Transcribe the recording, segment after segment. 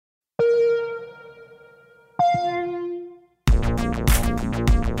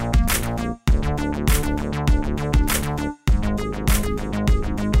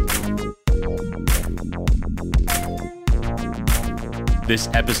This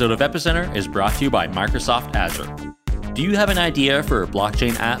episode of Epicenter is brought to you by Microsoft Azure. Do you have an idea for a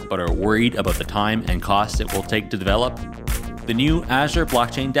blockchain app but are worried about the time and cost it will take to develop? The new Azure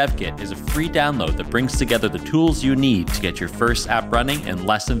Blockchain Dev Kit is a free download that brings together the tools you need to get your first app running in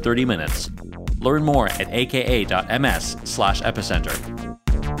less than 30 minutes. Learn more at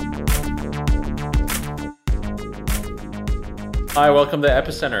aka.ms/epicenter. Hi, welcome to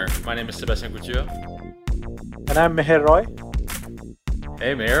Epicenter. My name is Sebastian Couture. And I'm Meher Roy.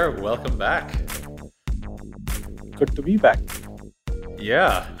 Hey, Meher, welcome back. Good to be back.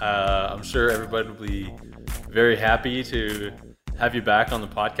 Yeah, I'm sure everybody will be very happy to have you back on the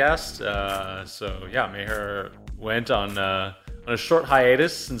podcast. So yeah, Meher went on a short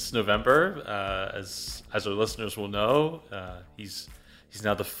hiatus since November. As our listeners will know, he's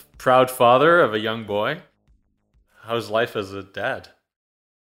now the proud father of a young boy. How's life as a dad?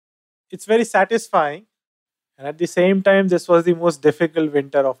 It's very satisfying. And at the same time, this was the most difficult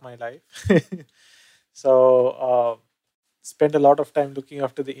winter of my life. So, spent a lot of time looking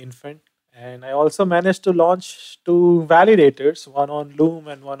after the infant. And I also managed to launch two validators, one on Loom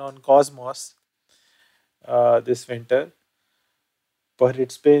and one on Cosmos this winter. But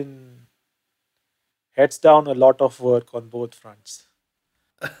it's been heads down a lot of work on both fronts.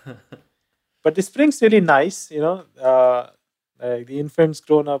 But the spring's really nice, the infant's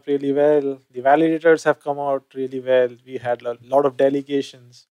grown up really well. The validators have come out really well. We had a lot of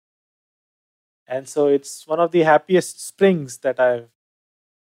delegations. And so it's one of the happiest springs that I've...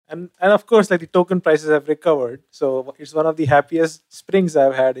 And of course, like the token prices have recovered. So it's one of the happiest springs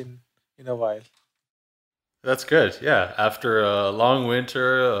I've had in a while. That's good. Yeah. After a long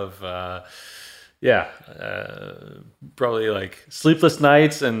winter of... probably like sleepless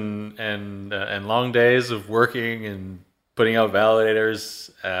nights and long days of working and putting out validators,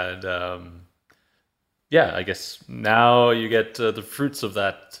 and I guess now you get the fruits of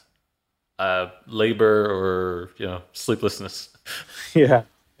that labor or sleeplessness. Yeah.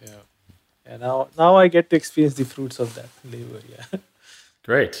 And now I get to experience the fruits of that labor. Yeah.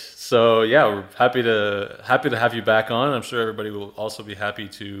 Great. So yeah, we're happy to have you back on. I'm sure everybody will also be happy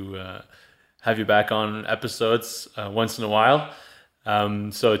to have you back on episodes once in a while.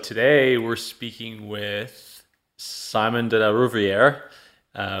 So today we're speaking with Simon de la Rouvière,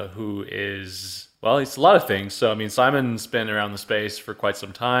 who is, he's a lot of things. So, Simon's been around the space for quite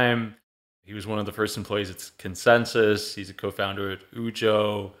some time. He was one of the first employees at Consensus. He's a co-founder at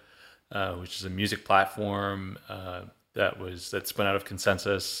Ujo, which is a music platform that spun out of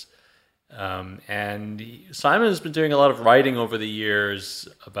Consensus. Simon has been doing a lot of writing over the years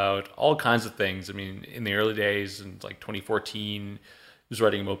about all kinds of things. In the early days, in like 2014, he was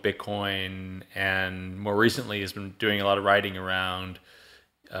writing about Bitcoin, and more recently has been doing a lot of writing around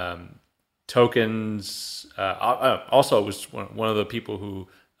tokens. Also was one of the people who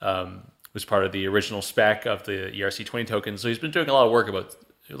was part of the original spec of the ERC20 tokens. So he's been doing a lot of work about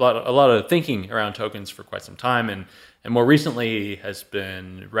a lot of thinking around tokens for quite some time, and more recently has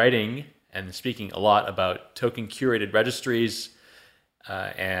been writing and speaking a lot about token curated registries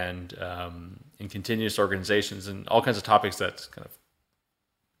and continuous organizations and all kinds of topics that kind of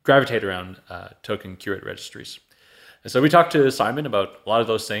gravitate around token curated registries. And so we talked to Simon about a lot of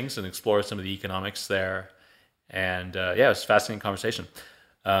those things and explore some of the economics there. And it was a fascinating conversation.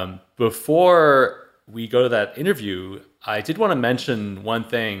 Before we go to that interview, I did want to mention one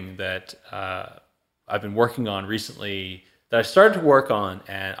thing that I've been working on recently that I started to work on,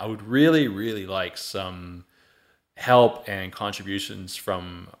 and I would really, really like some help and contributions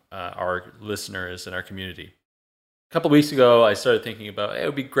from our listeners and our community. A couple of weeks ago, I started thinking about, it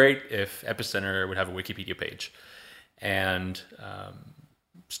would be great if Epicenter would have a Wikipedia page, and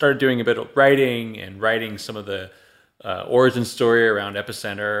started doing a bit of writing some of the origin story around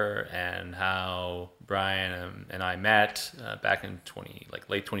Epicenter and how Brian and I met back in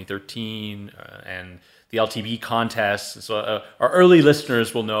late 2013, and the LTB contest. So our early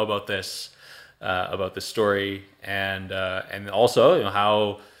listeners will know about this story, and also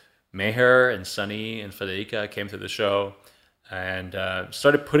how Meher and Sunny and Federica came to the show, and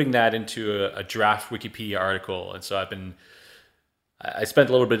started putting that into a draft Wikipedia article. And so I spent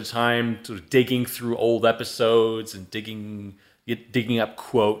a little bit of time sort of digging through old episodes and digging up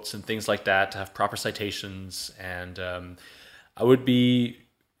quotes and things like that to have proper citations. And I would be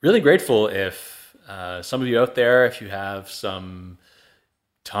really grateful if some of you out there, if you have some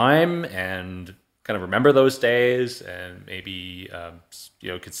time and kind of remember those days and maybe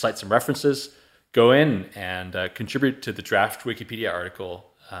could cite some references, go in and contribute to the draft Wikipedia article.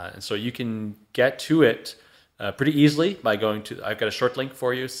 And so you can get to it pretty easily by going to, I've got a short link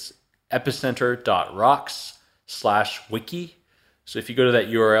for you, epicenter.rocks/wiki. So if you go to that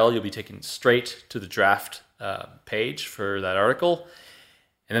URL, you'll be taken straight to the draft page for that article.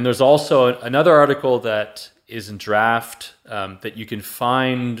 And then there's also another article that is in draft that you can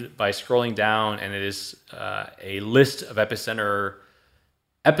find by scrolling down, and it is a list of Epicenter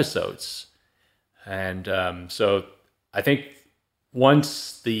episodes. And so I think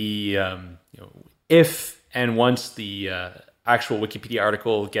once the if and once the actual Wikipedia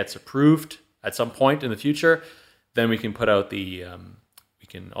article gets approved at some point in the future, then we can put out the we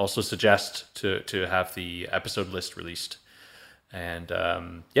can also suggest to have the episode list released. And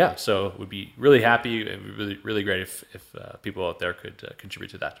so it would be really happy and really great if people out there could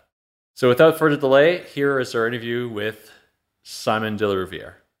contribute to that. So without further delay, here is our interview with Simon de la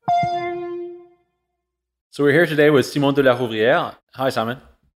Rouvière. So we're here today with Simon de la Rouvière. Hi, Simon.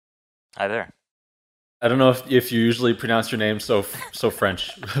 Hi there. I don't know if you usually pronounce your name so French.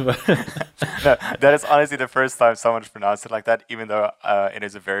 No, that is honestly the first time someone's pronounced it like that, even though it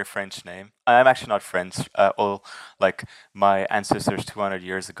is a very French name. I'm actually not French. All like my ancestors 200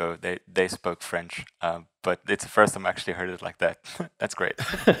 years ago, they spoke French, but it's the first time I actually heard it like that. That's great.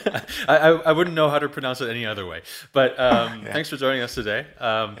 I wouldn't know how to pronounce it any other way. But thanks for joining us today.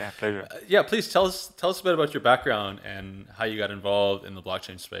 Pleasure. Please tell us a bit about your background and how you got involved in the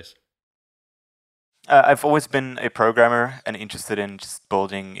blockchain space. I've always been a programmer and interested in just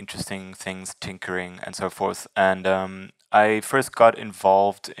building interesting things, tinkering, and so forth. And I first got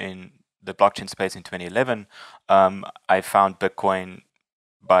involved in the blockchain space in 2011. I found Bitcoin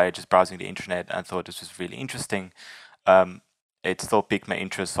by just browsing the internet and thought this was really interesting. It still piqued my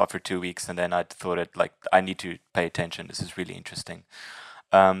interest after 2 weeks, and then I thought I need to pay attention. This is really interesting.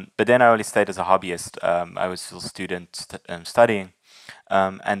 But then I only stayed as a hobbyist. I was still a student studying.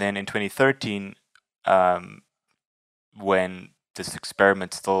 And then in 2013, when this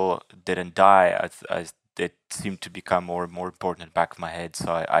experiment still didn't die, it seemed to become more and more important in the back of my head.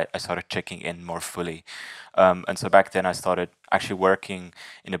 So I started checking in more fully. And so back then I started actually working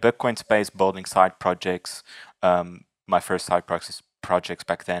in the Bitcoin space, building side projects, my first side projects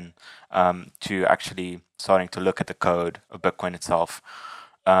back then, to actually starting to look at the code of Bitcoin itself.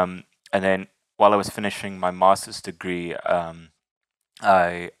 And then while I was finishing my master's degree,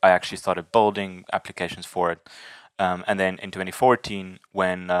 I actually started building applications for it. And then in 2014,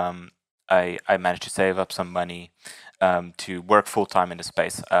 when I managed to save up some money to work full-time in the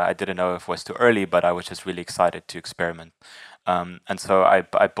space, I didn't know if it was too early, but I was just really excited to experiment. And so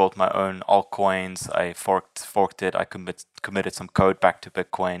I built my own altcoins, I forked it, I committed some code back to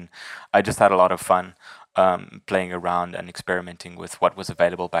Bitcoin. I just had a lot of fun playing around and experimenting with what was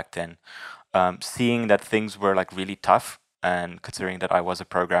available back then. Seeing that things were really tough, and considering that I was a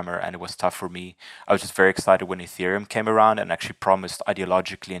programmer and it was tough for me, I was just very excited when Ethereum came around and actually promised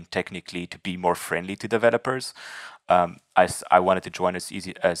ideologically and technically to be more friendly to developers. I wanted to join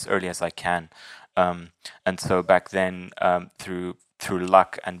as early as I can. And so back then, through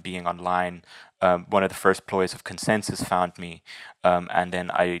luck and being online, one of the first employees of ConsenSys found me, and then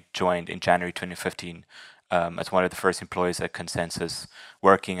I joined in January 2015 as one of the first employees at ConsenSys,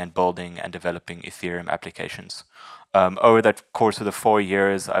 working and building and developing Ethereum applications. Over that course of the 4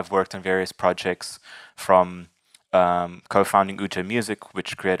 years, I've worked on various projects, from co-founding Uja Music,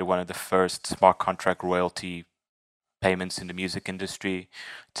 which created one of the first smart contract royalty payments in the music industry,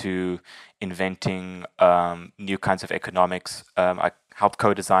 to inventing new kinds of economics. I helped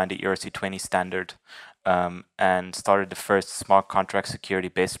co-design the ERC20 standard, and started the first smart contract security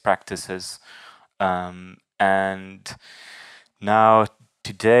best practices. And now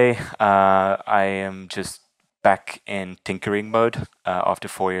today, I am just back in tinkering mode after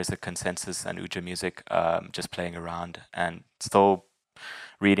 4 years at ConsenSys and Uja Music, just playing around and still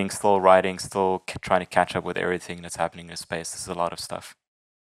reading, still writing, still trying to catch up with everything that's happening in the space. This is a lot of stuff.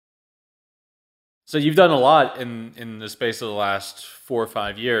 So you've done a lot in the space of the last 4 or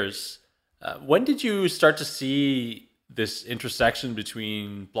 5 years. When did you start to see this intersection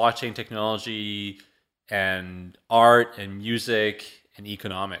between blockchain technology and art and music and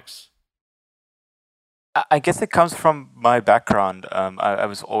economics? I guess it comes from my background. I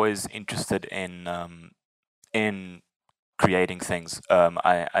was always interested in creating things.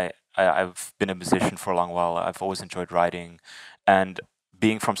 I've been a musician for a long while. I've always enjoyed writing, and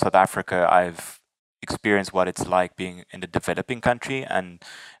being from South Africa, I've experienced what it's like being in a developing country and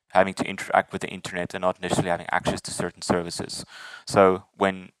having to interact with the internet and not necessarily having access to certain services. So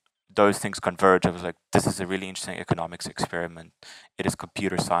when those things converge, I was like, this is a really interesting economics experiment. It is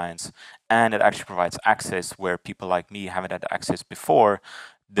computer science, and it actually provides access where people like me haven't had access before.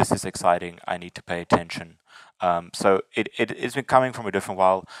 This is exciting. I need to pay attention. So it's been coming from a different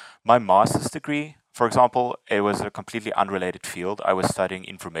while. My master's degree for example, it was a completely unrelated field. I was studying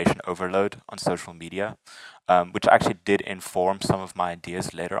information overload on social media, which actually did inform some of my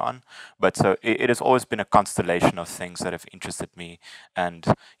ideas later on. But so it has always been a constellation of things that have interested me. And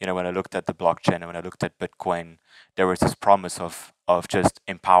when I looked at the blockchain and when I looked at Bitcoin, there was this promise of just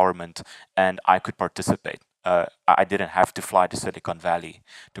empowerment, and I could participate. I didn't have to fly to Silicon Valley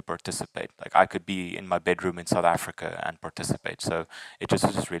to participate. Like, I could be in my bedroom in South Africa and participate. So it just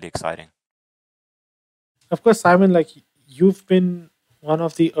was just really exciting. Of course, Simon, like you've been one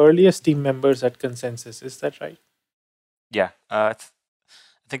of the earliest team members at Consensus. Is that right? Yeah, I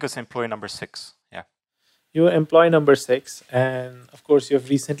think it was employee number 6. Yeah. You were employee number 6, and of course, you have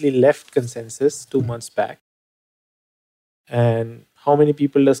recently left Consensus 2 months back. And how many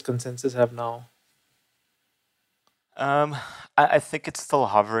people does Consensus have now? I think it's still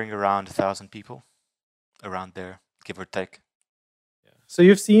hovering around 1,000 people, around there, give or take. So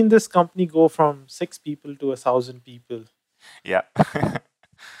you've seen this company go from 6 people to 1,000 people. Yeah.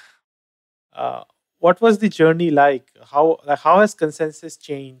 What was the journey like? How has Consensus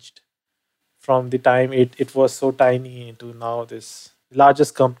changed from the time it was so tiny to now this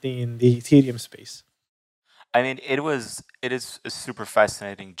largest company in the Ethereum space? I mean, it is a super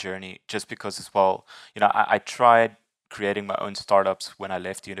fascinating journey, just because as well, I tried creating my own startups when I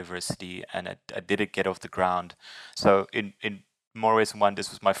left university, and I didn't get off the ground. So in more ways than one, this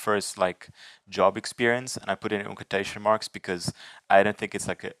was my first like job experience, and I put it in quotation marks because I don't think it's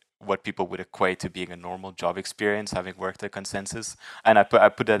like what people would equate to being a normal job experience, having worked at Consensus, and I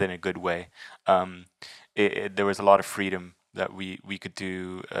put that in a good way. There was a lot of freedom that we could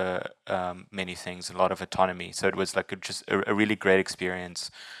do many things, a lot of autonomy. So it was like just a really great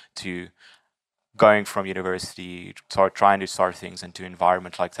experience to going from university, trying to start things into an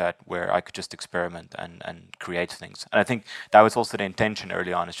environment like that where I could just experiment and create things. And I think that was also the intention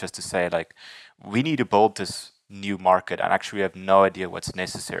early on, is just to say, like, we need to build this new market, and actually we have no idea what's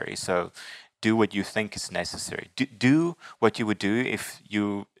necessary. So do what you think is necessary. Do what you would do if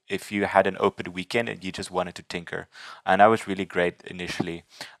you had an open weekend and you just wanted to tinker. And that was really great initially.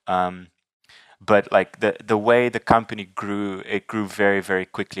 But like the way the company grew, it grew very, very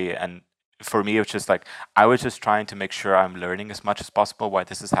quickly. And for me, it was just like, I was just trying to make sure I'm learning as much as possible why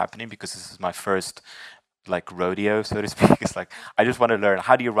this is happening, because this is my first like rodeo, so to speak. It's like, I just want to learn,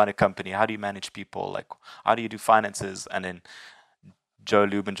 how do you run a company? How do you manage people? Like, how do you do finances? And then Joe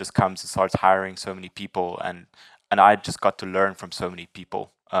Lubin just comes and starts hiring so many people, and I just got to learn from so many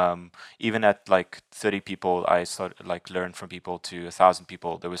people. Even at like 30 people, I started like learn from people to 1,000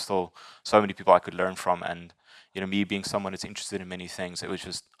 people. There was still so many people I could learn from, and me being someone that's interested in many things, it was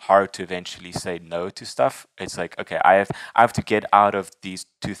just hard to eventually say no to stuff. It's like, okay, I have to get out of these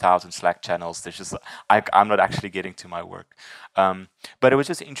 2,000 Slack channels. There's just I'm not actually getting to my work. But it was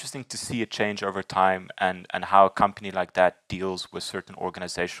just interesting to see a change over time, and how a company like that deals with certain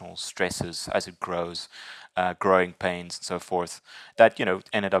organizational stresses as it grows, growing pains and so forth. That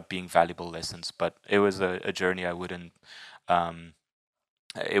ended up being valuable lessons. But it was a journey I wouldn't.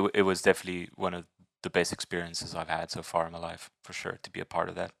 It was definitely one of the best experiences I've had so far in my life, for sure, to be a part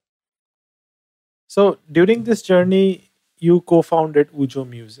of that. So during this journey, you co-founded Ujo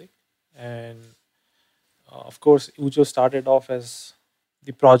Music, and of course, Ujo started off as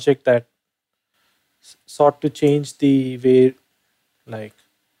the project that sought to change the way like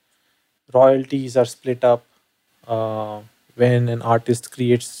royalties are split up when an artist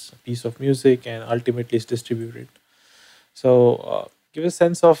creates a piece of music and ultimately is distributed. So give a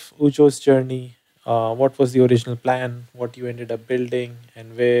sense of Ujo's journey. What was the original plan, what you ended up building,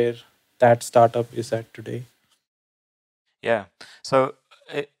 and where that startup is at today? Yeah. So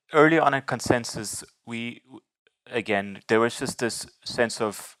early on at Consensus, there was just this sense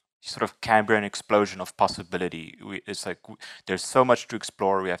of sort of Cambrian explosion of possibility. It's like there's so much to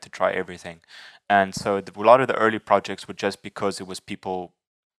explore. We have to try everything. And so a lot of the early projects were just because it was people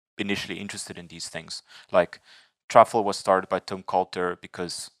initially interested in these things. Like Truffle was started by Tom Coulter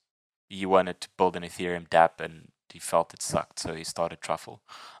because he wanted to build an Ethereum dApp and he felt it sucked, so he started Truffle.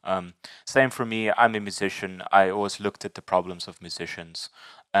 Same for me. I'm a musician. I always looked at the problems of musicians,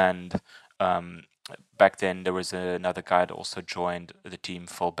 and back then there was another guy that also joined the team,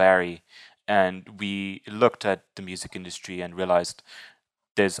 Phil Barry, and we looked at the music industry and realized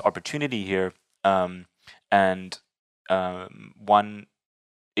there's opportunity here. And one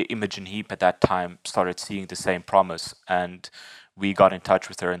Imogen Heap at that time started seeing the same promise, and we got in touch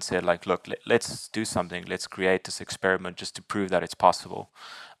with her and said, like, look, let's do something. Let's create this experiment just to prove that it's possible.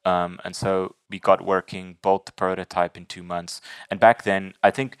 And so we got working, built the prototype in 2 months. And back then,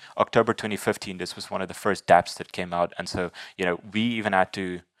 I think October 2015, this was one of the first dApps that came out. And so, we even had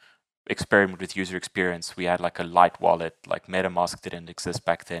to experiment with user experience. We had like a light wallet, like MetaMask didn't exist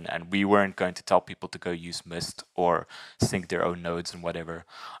back then, and we weren't going to tell people to go use Mist or sync their own nodes and whatever.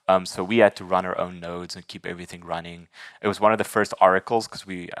 So we had to run our own nodes and keep everything running. It was one of the first oracles because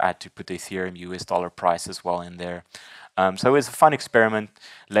we had to put the Ethereum US dollar price as well in there. So it was a fun experiment.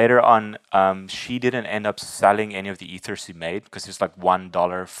 Later on, she didn't end up selling any of the ethers she made because it's like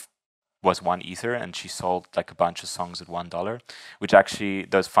 $1 was 1 ether, and she sold like a bunch of songs at $1, which actually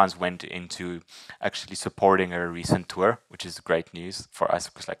those funds went into actually supporting her recent tour, which is great news for us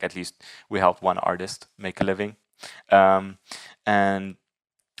because like at least we helped one artist make a living. And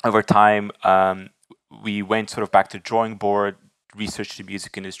over time, we went sort of back to the drawing board, researched the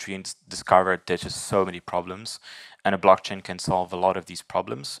music industry, and discovered there's just so many problems, and a blockchain can solve a lot of these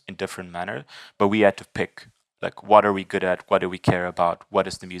problems in different manner. But we had to pick, like, what are we good at? What do we care about? What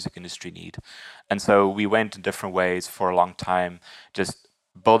does the music industry need? And so we went in different ways for a long time, just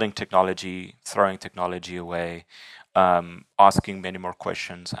building technology, throwing technology away, asking many more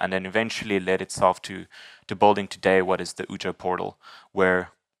questions, and then eventually led itself to building today what is the Ujo portal,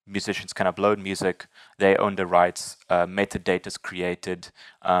 where musicians can upload music, they own the rights, metadata is created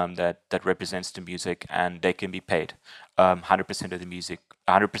that represents the music, and they can be paid. 100% of the music,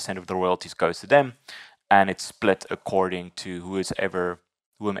 100% of the royalties goes to them, and it's split according to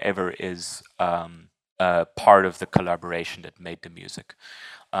whomever is part of the collaboration that made the music.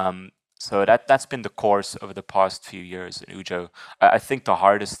 So that's been the course over the past few years in Ujo. I think the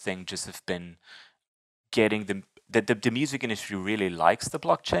hardest thing just have been getting the music industry really likes the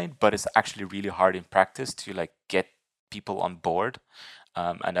blockchain, but it's actually really hard in practice to like get people on board,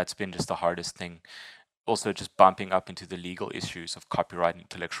 and that's been just the hardest thing. Also, just bumping up into the legal issues of copyright and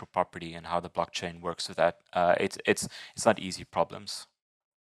intellectual property and how the blockchain works with that. It's not easy problems.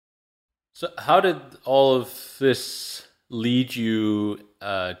 So, how did all of this lead you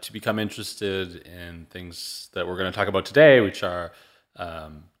to become interested in things that we're going to talk about today, which are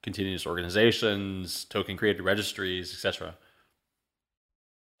continuous organizations, token created registries, etc.?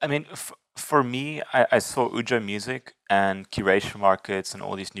 I mean, for me, I saw Ujo Music and curation markets and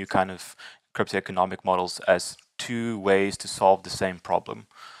all these new kind of crypto economic models as two ways to solve the same problem,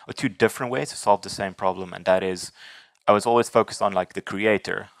 or two different ways to solve the same problem, and that is, I was always focused on like the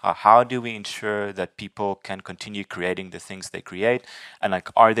creator. How do we ensure that people can continue creating the things they create, and like,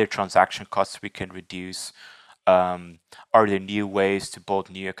 are there transaction costs we can reduce? Are there new ways to build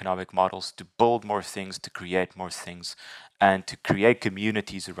new economic models, to build more things, to create more things, and to create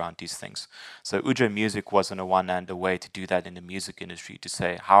communities around these things? So Ujo Music was on the one hand a way to do that in the music industry, to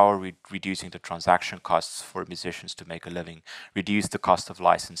say, how are we reducing the transaction costs for musicians to make a living, reduce the cost of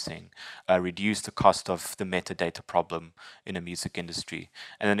licensing, reduce the cost of the metadata problem in the music industry.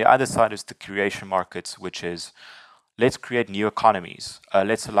 And then the other side is the curation markets, which is, let's create new economies.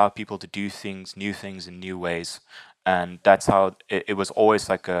 Let's allow people to do things, new things in new ways. And that's how it was always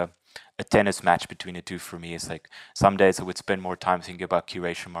like a tennis match between the two for me. It's like some days I would spend more time thinking about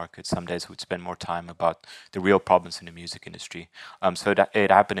curation markets. Some days I would spend more time about the real problems in the music industry. So that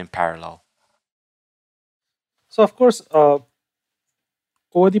it happened in parallel. So of course,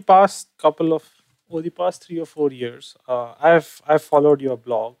 over the past 3 or 4 years, I've followed your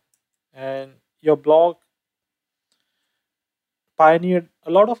blog, and your blog pioneered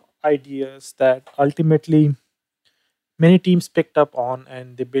a lot of ideas that ultimately many teams picked up on,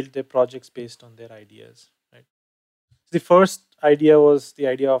 and they built their projects based on their ideas. Right. The first idea was the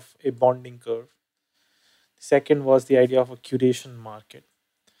idea of a bonding curve. The second was the idea of a curation market.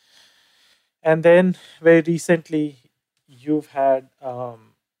 And then very recently, you've had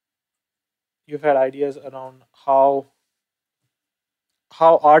ideas around how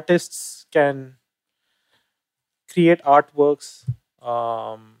artists can create artworks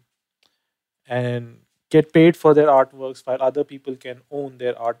and get paid for their artworks, while other people can own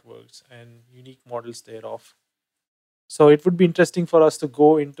their artworks and unique models thereof. So it would be interesting for us to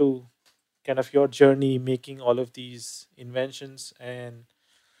go into kind of your journey making all of these inventions and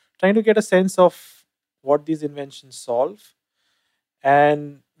trying to get a sense of what these inventions solve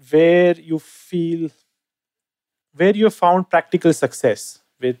and where you found practical success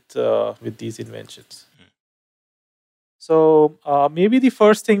with these inventions. So maybe the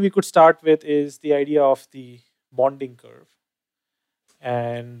first thing we could start with is the idea of the bonding curve.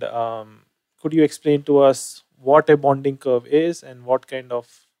 And could you explain to us what a bonding curve is and what kind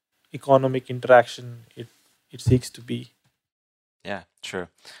of economic interaction it seeks to be? Yeah, sure.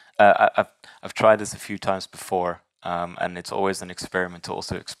 I've tried this a few times before, and it's always an experiment to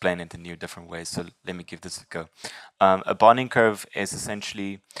also explain it in new different ways. So let me give this a go. A bonding curve is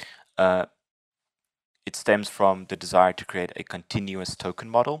essentially it stems from the desire to create a continuous token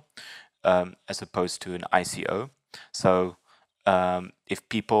model as opposed to an ICO. So if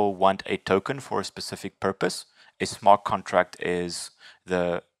people want a token for a specific purpose, a smart contract is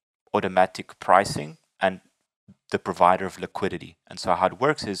the automatic pricing and the provider of liquidity. And so how it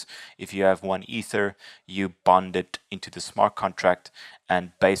works is if you have 1 Ether, you bond it into the smart contract,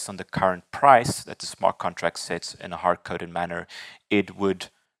 and based on the current price that the smart contract sets in a hard-coded manner, it would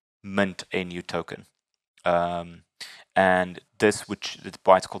mint a new token. And this, which is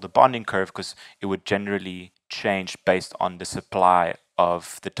why it's called the bonding curve, because it would generally change based on the supply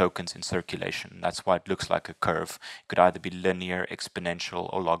of the tokens in circulation. That's why it looks like a curve. It could either be linear,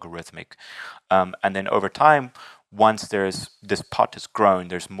 exponential, or logarithmic. And then over time, once this pot has grown,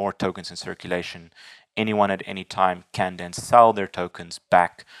 there's more tokens in circulation, anyone at any time can then sell their tokens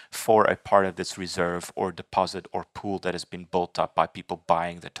back for a part of this reserve or deposit or pool that has been built up by people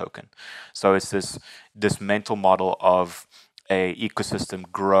buying the token. So it's this mental model of a ecosystem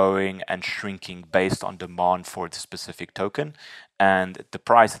growing and shrinking based on demand for the specific token, and the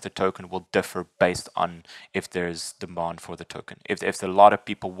price of the token will differ based on if there's demand for the token. If a lot of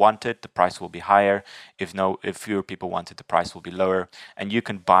people want it, the price will be higher. If fewer people want it, the price will be lower. And you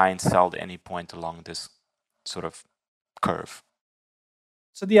can buy and sell at any point along this sort of curve.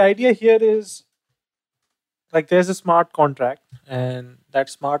 So the idea here is, like, there's a smart contract, and that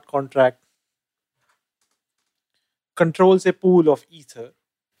smart contract controls a pool of ether.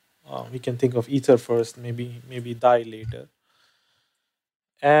 We can think of ether first, maybe DAI later.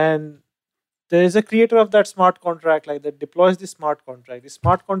 And there is a creator of that smart contract, like, that deploys the smart contract. The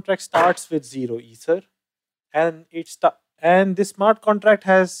smart contract starts with 0 ether, and this smart contract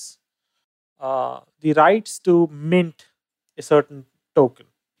has the rights to mint a certain token.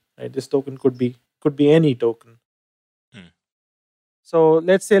 Right? This token could be any token. So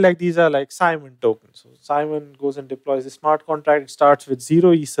let's say, like, these are like Simon tokens. So Simon goes and deploys the smart contract. It starts with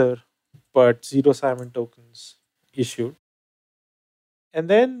 0 ether, but 0 Simon tokens issued. And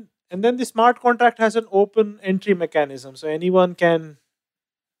then the smart contract has an open entry mechanism. So anyone can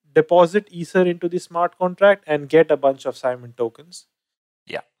deposit ether into the smart contract and get a bunch of Simon tokens.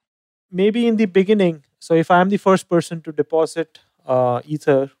 Yeah. Maybe in the beginning, so if I'm the first person to deposit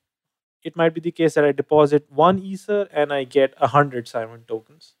ether, it might be the case that I deposit 1 ether and I get 100 Simon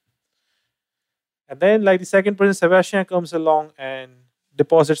tokens. And then, like, the second person, Sebastian, comes along and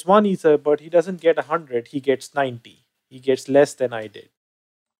deposits 1 ether, but he doesn't get 100, he gets 90. He gets less than I did.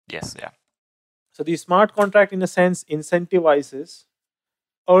 Yes, yeah. So the smart contract, in a sense, incentivizes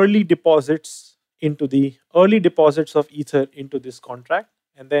early deposits of ether into this contract.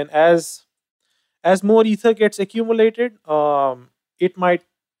 And then as more ether gets accumulated, it might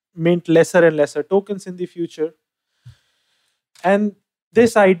mint lesser and lesser tokens in the future. And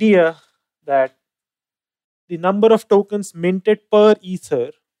this idea that the number of tokens minted per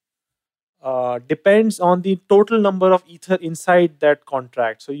ether depends on the total number of ether inside that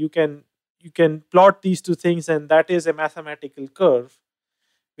contract. So you can plot these two things, and that is a mathematical curve,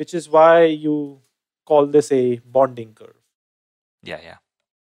 which is why you call this a bonding curve. Yeah.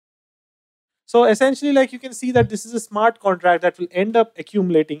 So essentially, like, you can see that this is a smart contract that will end up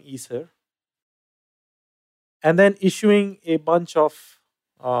accumulating ether and then issuing a bunch of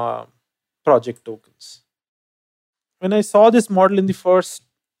project tokens. When I saw this model in the first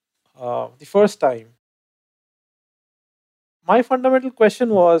time, my fundamental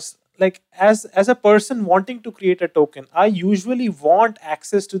question was, like, as a person wanting to create a token, I usually want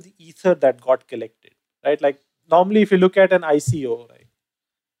access to the ether that got collected, right? Like, normally if you look at an ICO, right?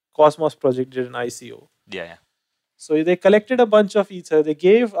 Cosmos project did an ICO. Yeah. So they collected a bunch of ether, they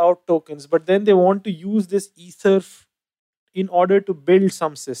gave out tokens, but then they want to use this ether in order to build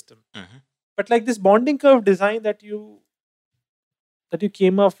some system. Mm-hmm. But, like, this bonding curve design that you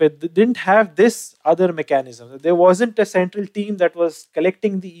came up with didn't have this other mechanism. There wasn't a central team that was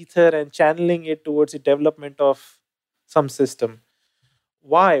collecting the ether and channeling it towards the development of some system.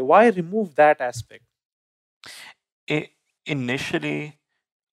 Why remove that aspect? Initially,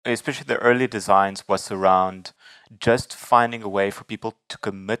 especially the early designs, was around just finding a way for people to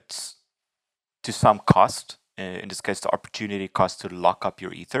commit to some cost, in this case the opportunity cost to lock up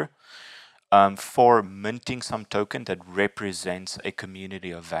your ether, for minting some token that represents a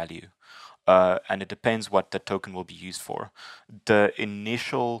community of value. And it depends what the token will be used for. The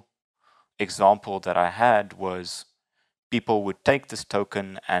initial example that I had was people would take this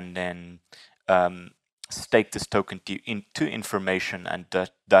token and then stake this token into information, and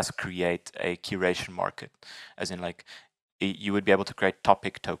thus create a curation market. As in, like, you would be able to create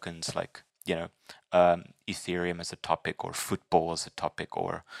topic tokens, like, you know, Ethereum as a topic, or football as a topic,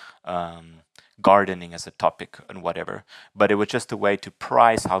 or gardening as a topic and whatever, but it was just a way to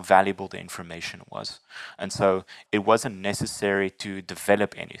price how valuable the information was. And so it wasn't necessary to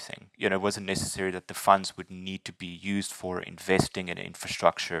develop anything. It wasn't necessary that the funds would need to be used for investing in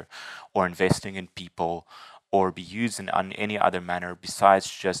infrastructure or investing in people or be used in any other manner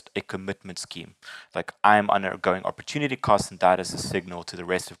besides just a commitment scheme. Like, I'm undergoing opportunity costs, and that is a signal to the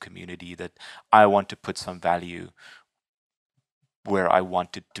rest of community that I want to put some value where I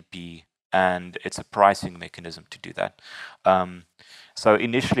want it to be, and it's a pricing mechanism to do that. So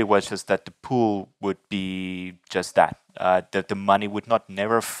initially it was just that the pool would be just that, that the money would not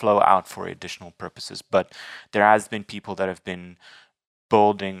never flow out for additional purposes, but there has been people that have been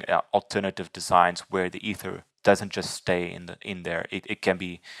building alternative designs where the ether doesn't just stay in there. It can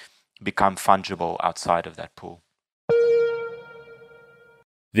become fungible outside of that pool.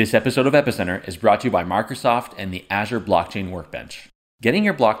 This episode of Epicenter is brought to you by Microsoft and the Azure Blockchain Workbench. Getting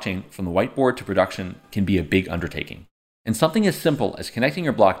your blockchain from the whiteboard to production can be a big undertaking. And something as simple as connecting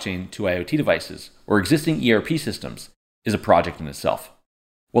your blockchain to IoT devices or existing ERP systems is a project in itself.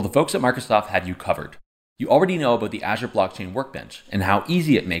 Well, the folks at Microsoft have you covered. You already know about the Azure Blockchain Workbench and how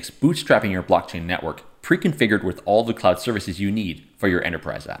easy it makes bootstrapping your blockchain network pre-configured with all the cloud services you need for your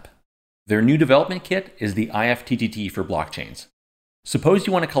enterprise app. Their new development kit is the IFTTT for blockchains. Suppose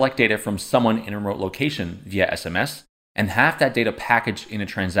you want to collect data from someone in a remote location via SMS and have that data packaged in a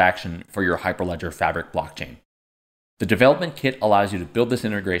transaction for your Hyperledger Fabric blockchain. The development kit allows you to build this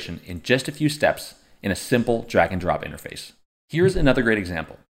integration in just a few steps in a simple drag and drop interface. Here's another great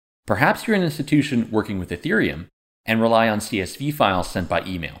example. Perhaps you're an institution working with Ethereum and rely on CSV files sent by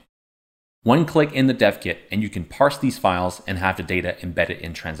email. One click in the dev kit and you can parse these files and have the data embedded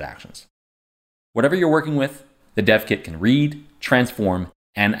in transactions. Whatever you're working with, the dev kit can read, transform,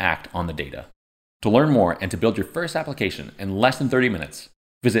 and act on the data. To learn more and to build your first application in less than 30 minutes,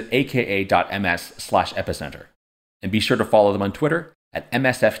 visit aka.ms/epicenter. And be sure to follow them on Twitter at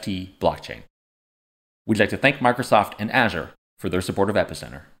MSFT Blockchain. We'd like to thank Microsoft and Azure for their support of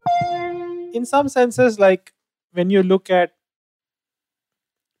Epicenter. In some senses, like when you look at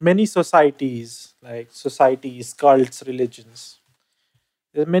many societies, like societies, cults, religions,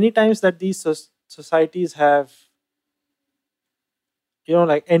 there are many times that these societies have,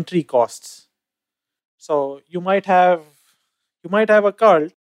 like entry costs. So you might have a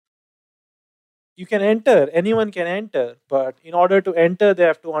cult. You can enter, anyone can enter, but in order to enter, they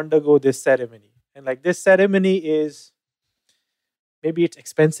have to undergo this ceremony. And like this ceremony is, maybe it's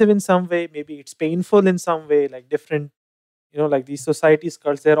expensive in some way, maybe it's painful in some way, like different, like these societies,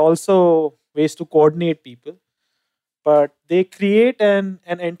 cults, there are also ways to coordinate people. But they create an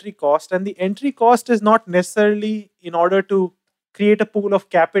entry cost, and the entry cost is not necessarily in order to create a pool of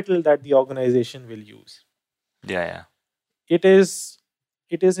capital that the organization will use. Yeah. It is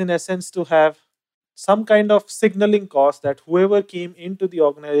in essence to have some kind of signaling cost that whoever came into the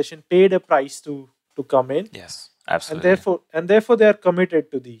organization paid a price to come in. Yes, absolutely. And therefore they are committed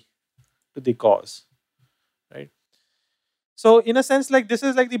to the cause, right? So in a sense, like this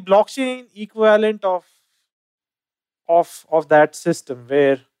is like the blockchain equivalent of that system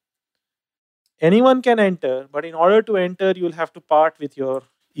where anyone can enter, but in order to enter, you'll have to part with your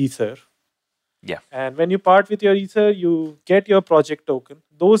ether. Yeah. And when you part with your ether, you get your project token.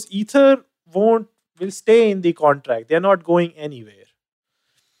 Those ether will stay in the contract. They're not going anywhere.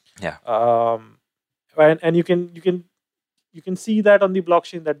 Yeah. And you can see that on the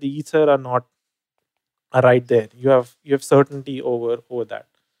blockchain that the ether are right there. You have certainty over that.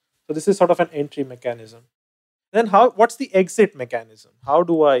 So this is sort of an entry mechanism. Then what's the exit mechanism? How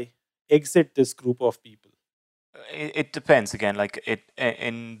do I exit this group of people? It depends again. Like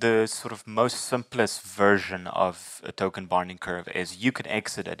in the sort of most simplest version of a token bonding curve is you can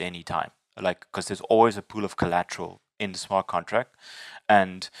exit at any time. Like, because there's always a pool of collateral in the smart contract,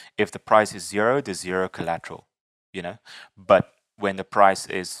 and if the price is 0, there's 0 collateral. But when the price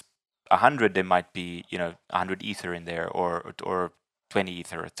is 100, there might be 100 ether in there, or 20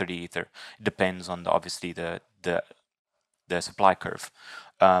 ether or 30 ether. It depends on obviously the supply curve.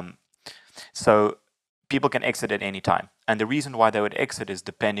 So people can exit at any time. And the reason why they would exit is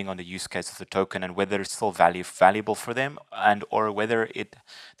depending on the use case of the token and whether it's still valuable for them, and or whether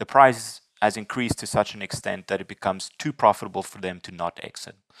the price has increased to such an extent that it becomes too profitable for them to not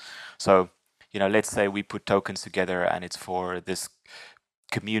exit. So, let's say we put tokens together and it's for this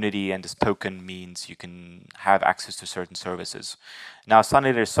community, and this token means you can have access to certain services. Now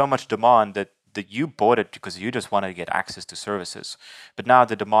suddenly there's so much demand that you bought it because you just wanted to get access to services. But now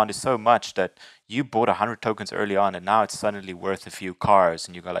the demand is so much that you bought 100 tokens early on, and now it's suddenly worth a few cars,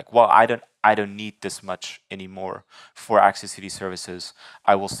 and you go like, well, I don't need this much anymore for access to these services.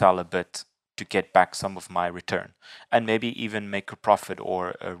 I will sell a bit to get back some of my return, and maybe even make a profit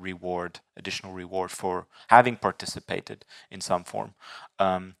or a reward, additional reward for having participated in some form.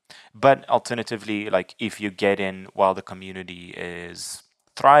 But alternatively, like if you get in while the community is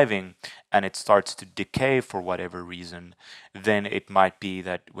thriving and it starts to decay for whatever reason, then it might be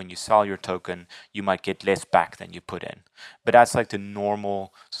that when you sell your token, you might get less back than you put in. But that's like the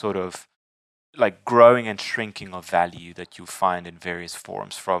normal sort of like growing and shrinking of value that you find in various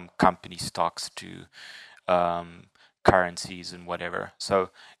forms, from company stocks to currencies and whatever.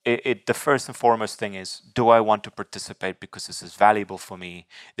 So the first and foremost thing is, do I want to participate because this is valuable for me?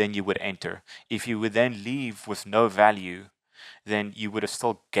 Then you would enter. If you would then leave with no value, then you would have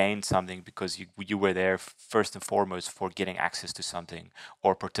still gained something because you were there first and foremost for getting access to something,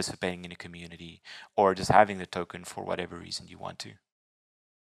 or participating in a community, or just having the token for whatever reason you want to.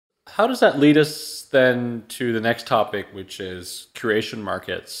 How does that lead us then to the next topic, which is curation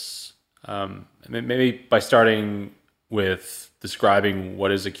markets? Maybe by starting with describing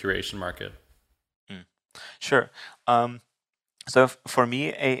what is a curation market. Sure. So for me,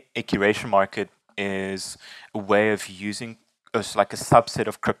 a curation market is a way of using like a subset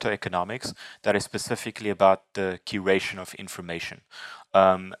of crypto economics that is specifically about the curation of information.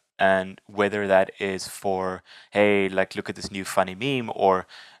 And whether that is for, hey, like look at this new funny meme, or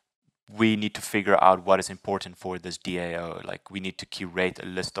we need to figure out what is important for this DAO. Like we need to curate a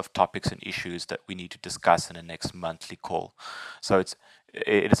list of topics and issues that we need to discuss in the next monthly call. So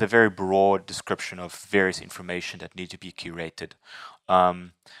it is a very broad description of various information that need to be curated.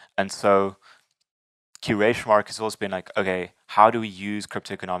 And so curation market has always been like, okay, how do we use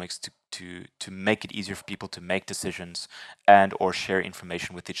crypto economics to make it easier for people to make decisions and or share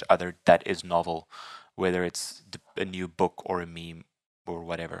information with each other that is novel, whether it's a new book or a meme or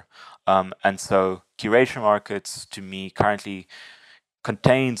whatever. And so curation markets, to me, currently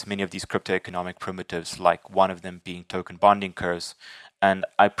contains many of these crypto economic primitives, like one of them being token bonding curves. And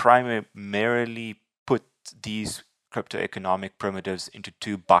I primarily put these crypto economic primitives into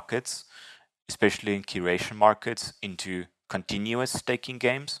two buckets, especially in curation markets, into continuous staking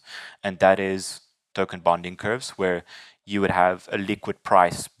games. And that is token bonding curves, where you would have a liquid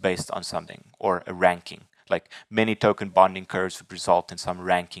price based on something, or a ranking. Like many token bonding curves would result in some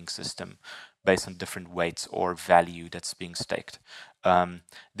ranking system based on different weights or value that's being staked.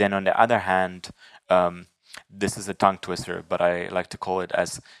 Then on the other hand, this is a tongue twister, but I like to call it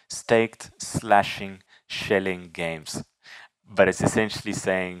as staked slashing shelling games. But it's essentially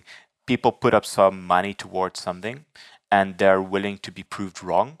saying people put up some money towards something and they're willing to be proved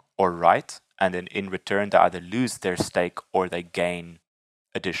wrong or right. And then in return, they either lose their stake or they gain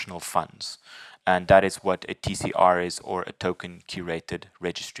additional funds. And that is what a TCR is, or a token curated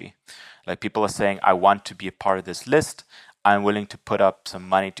registry. Like people are saying, I want to be a part of this list. I'm willing to put up some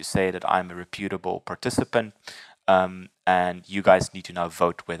money to say that I'm a reputable participant. And you guys need to now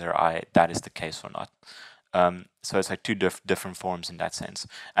vote whether that is the case or not. So it's like two different forms in that sense.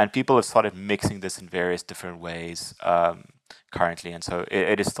 And people have started mixing this in various different ways currently. And so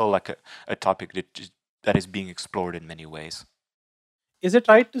it is still like a topic that is being explored in many ways. Is it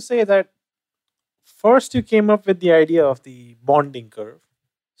right to say that first you came up with the idea of the bonding curve?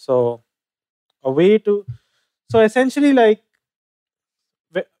 So a way to, so essentially like,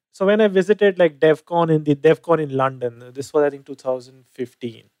 so when I visited like DevCon in London, this was I think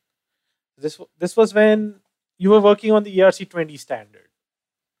 2015. This was when you were working on the ERC20 standard.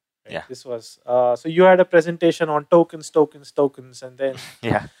 Right? Yeah. This was so you had a presentation on tokens, and then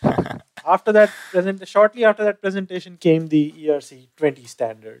yeah. after that shortly after that presentation came the ERC20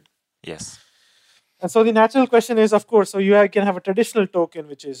 standard. Yes. And so the natural question is, of course, so you can have a traditional token,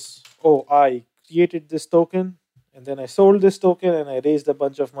 which is, oh, I created this token, and then I sold this token, and I raised a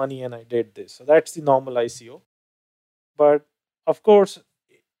bunch of money, and I did this. So that's the normal ICO. But of course,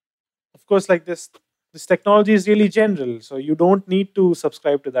 like this technology is really general, so you don't need to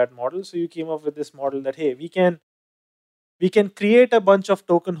subscribe to that model. So you came up with this model that, hey, we can create a bunch of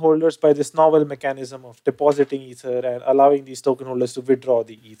token holders by this novel mechanism of depositing Ether and allowing these token holders to withdraw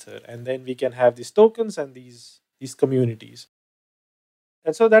the Ether. And then we can have these tokens and these communities.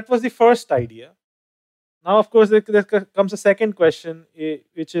 And so that was the first idea. Now, of course, there comes a second question,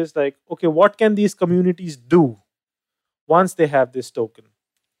 which is like, okay, what can these communities do once they have this token?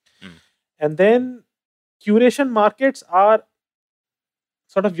 And then curation markets are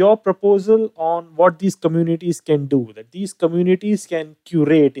sort of your proposal on what these communities can do, that these communities can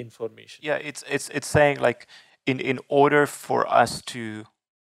curate information. Yeah, it's saying like in order for us to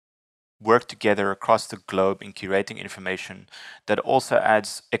work together across the globe in curating information, that also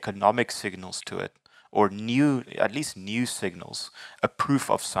adds economic signals to it, or at least new signals, a proof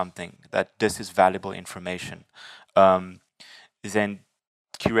of something that this is valuable information, then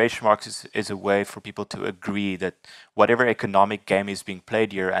curation marks is a way for people to agree that whatever economic game is being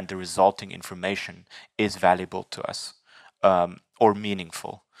played here and the resulting information is valuable to us, or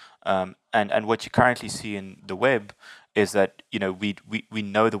meaningful. And what you currently see in the web is that we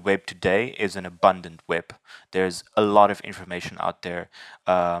know the web today is an abundant web. There's a lot of information out there,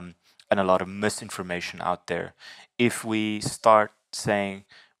 and a lot of misinformation out there. If we start saying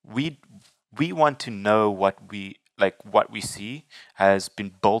we want to know what we see has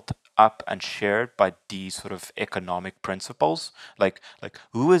been built up and shared by these sort of economic principles, like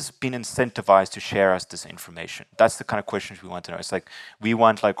who has been incentivized to share us this information? That's the kind of questions we want to know. It's like we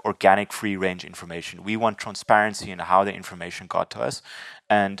want like organic free range information. We want transparency in how the information got to us.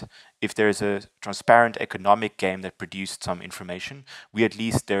 And if there's a transparent economic game that produced some information, we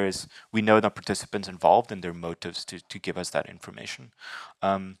know the participants involved and their motives to give us that information.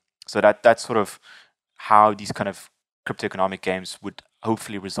 So that's sort of how these kind of crypto economic games would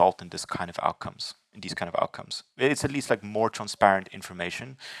hopefully result in these kind of outcomes. It's at least like more transparent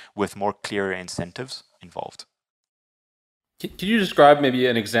information with more clear incentives involved. Can you describe maybe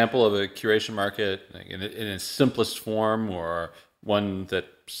an example of a curation market in its simplest form, or one that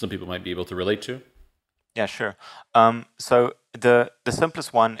some people might be able to relate to? Yeah, sure. So the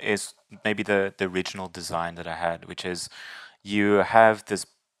simplest one is maybe the original design that I had, which is you have this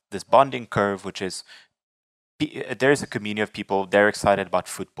bonding curve, which is there's a community of people, they're excited about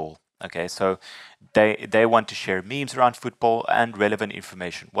football. Okay, so they want to share memes around football and relevant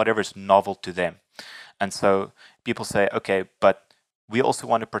information, whatever is novel to them. And so people say, okay, but we also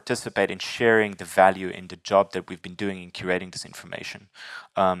want to participate in sharing the value in the job that we've been doing in curating this information.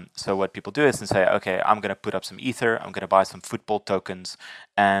 So what people do is they say, okay, I'm going to put up some Ether, I'm going to buy some football tokens,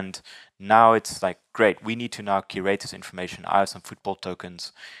 and now it's like, great, we need to now curate this information. I have some football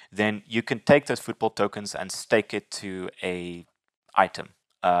tokens. Then you can take those football tokens and stake it to a item,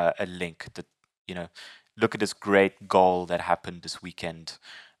 a link that, look at this great goal that happened this weekend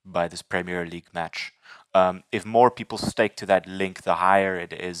by this Premier League match. If more people stake to that link, the higher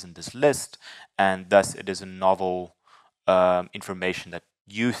it is in this list, and thus it is a novel information that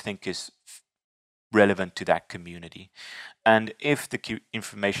you think is relevant to that community. And if the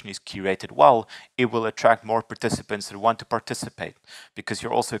information is curated well, it will attract more participants that want to participate, because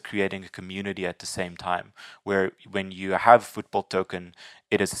you're also creating a community at the same time, where when you have a football token,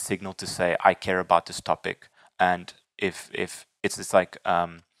 it is a signal to say, I care about this topic. And if it's like,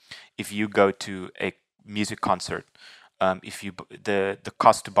 if you go to a music concert, the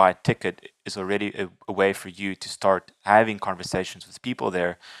cost to buy a ticket is already a way for you to start having conversations with people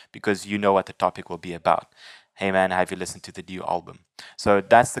there, because you know what the topic will be about. Hey man, have you listened to the new album? So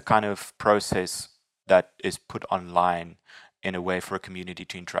that's the kind of process that is put online in a way for a community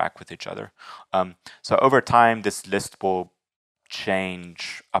to interact with each other. So over time, this list will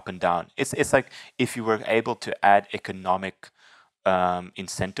change up and down. It's like if you were able to add economic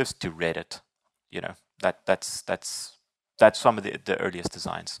incentives to Reddit, that's some of the earliest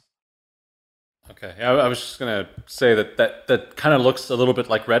designs. Okay, I was just going to say that kind of looks a little bit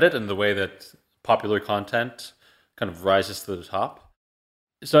like Reddit in the way that popular content kind of rises to the top.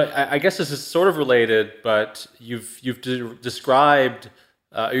 So I guess this is sort of related, but you've described,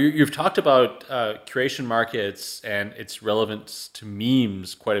 you've talked about curation markets and its relevance to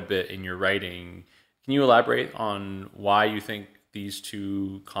memes quite a bit in your writing. Can you elaborate on why you think these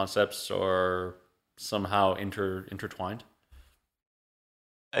two concepts are somehow intertwined?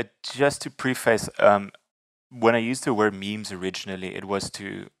 Just to preface, when I used the word memes originally, it was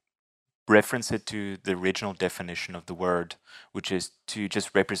to reference it to the original definition of the word, which is to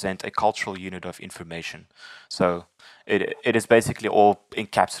just represent a cultural unit of information. So it is basically all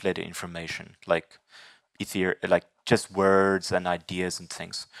encapsulated information, like just words and ideas and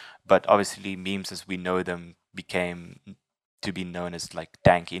things. But obviously memes as we know them became to be known as like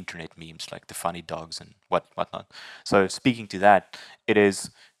dank internet memes, like the funny dogs and whatnot. So speaking to that, it is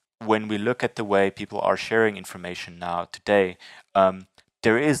when we look at the way people are sharing information now today,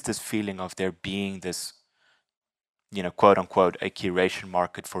 there is this feeling of there being this, quote unquote, a curation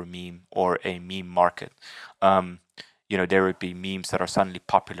market for meme, or a meme market. There would be memes that are suddenly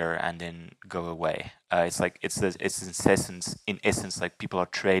popular and then go away. It's in essence like people are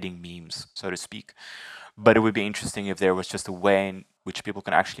trading memes, so to speak. But it would be interesting if there was just a way in which people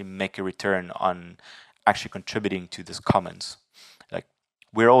can actually make a return on actually contributing to this commons. Like,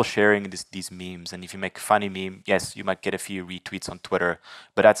 we're all sharing these memes, and if you make a funny meme, yes, you might get a few retweets on Twitter,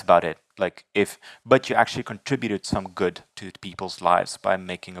 but that's about it. But you actually contributed some good to people's lives by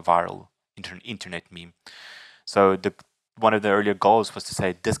making a viral internet meme. So one of the earlier goals was to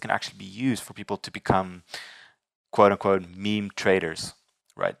say this can actually be used for people to become quote unquote meme traders,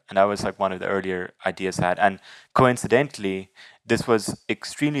 right? And that was like one of the earlier ideas I had. And coincidentally, this was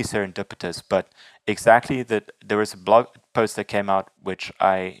extremely serendipitous, but exactly that there was a blog post that came out which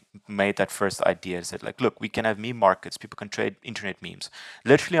I made that first idea. Said like, look, we can have meme markets. People can trade internet memes.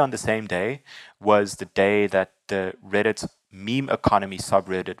 Literally on the same day was the day that the Reddit's meme economy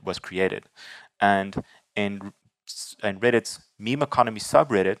subreddit was created, and in Reddit's meme economy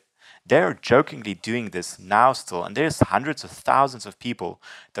subreddit, they're jokingly doing this now still, and there's hundreds of thousands of people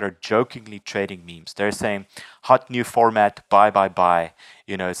that are jokingly trading memes. They're saying, hot new format, buy.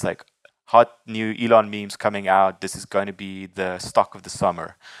 It's like hot new Elon memes coming out. This is going to be the stock of the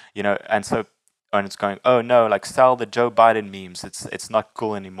summer, and it's going, oh no, like sell the Joe Biden memes. It's not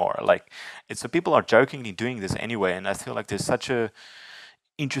cool anymore. So people are jokingly doing this anyway, and I feel like there's such a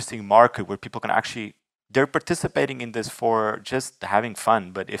interesting market where people can actually they're participating in this for just having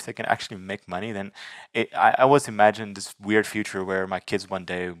fun, but if they can actually make money, then I always imagine this weird future where my kids one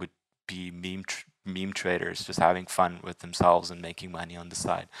day would be meme traders, just having fun with themselves and making money on the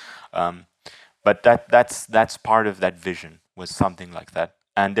side. But that's part of that vision, was something like that.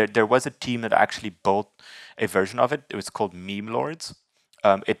 And there was a team that actually built a version of it. It was called Meme Lords.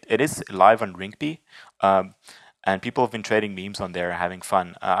 It is live on Rinkeby. And people have been trading memes on there, having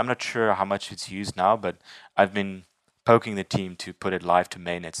fun. I'm not sure how much it's used now, but I've been poking the team to put it live to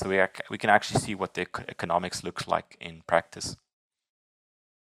mainnet, so we can actually see what the economics looks like in practice.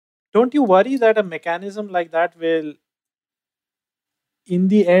 Don't you worry that a mechanism like that will, in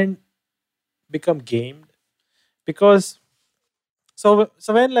the end, become gamed? Because so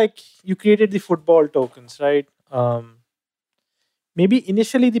when like you created the football tokens, right? Maybe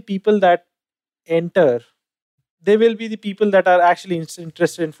initially the people that enter, they will be the people that are actually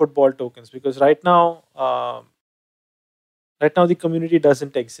interested in football tokens, because right now the community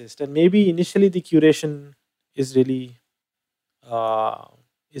doesn't exist, and maybe initially the curation is really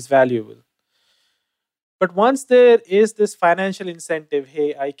is valuable. But once there is this financial incentive,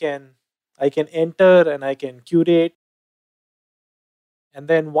 hey, I can enter and I can curate, and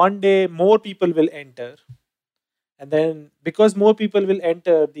then one day more people will enter, and then because more people will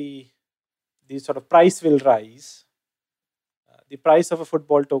enter, the sort of price will rise. The price of a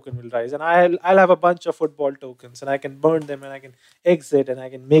football token will rise, and I'll have a bunch of football tokens, and I can burn them, and I can exit, and I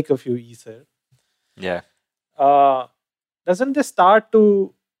can make a few ether. Yeah. Doesn't this start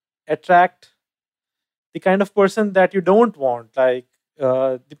to attract the kind of person that you don't want, like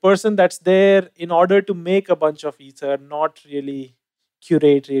the person that's there in order to make a bunch of ether, not really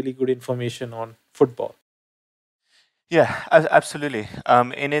curate really good information on football? Yeah, absolutely.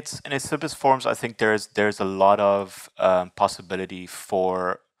 In its simplest forms, I think there's a lot of possibility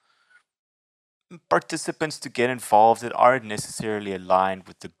for participants to get involved that aren't necessarily aligned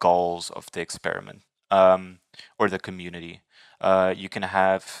with the goals of the experiment or the community. You can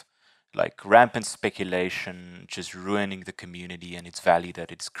have like rampant speculation, just ruining the community and its value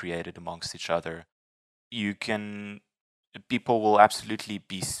that it's created amongst each other. People will absolutely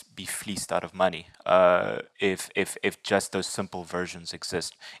be fleeced out of money if just those simple versions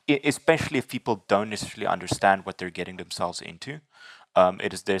exist. Especially if people don't necessarily understand what they're getting themselves into.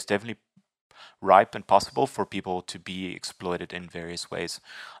 There's definitely ripe and possible for people to be exploited in various ways.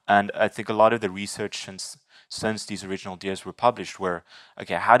 And I think a lot of the research since these original ideas were published were,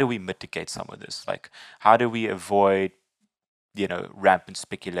 okay, how do we mitigate some of this? Like, how do we avoid rampant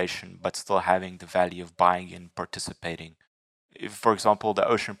speculation, but still having the value of buying in, participating? For example, the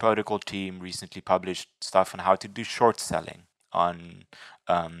Ocean Protocol team recently published stuff on how to do short selling on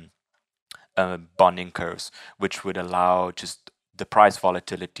bonding curves, which would allow just the price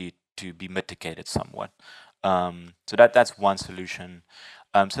volatility to be mitigated somewhat. So that's one solution.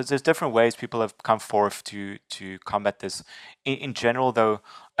 So there's different ways people have come forth to combat this. In general, though,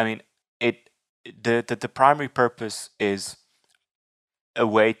 I mean, the primary purpose is a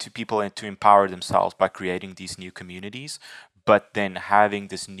way to people to empower themselves by creating these new communities, but then having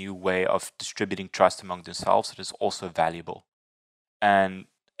this new way of distributing trust among themselves that is also valuable. And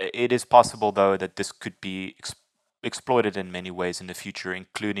it is possible, though, that this could be exploited in many ways in the future,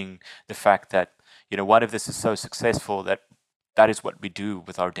 including the fact that, what if this is so successful that is what we do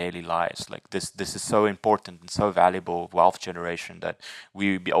with our daily lives? Like this is so important and so valuable wealth generation that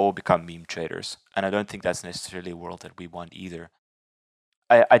we all become meme traders. And I don't think that's necessarily a world that we want either.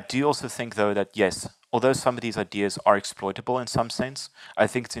 I do also think, though, that yes, although some of these ideas are exploitable in some sense, I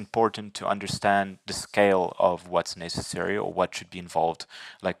think it's important to understand the scale of what's necessary or what should be involved.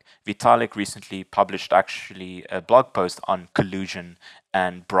 Like Vitalik recently published actually a blog post on collusion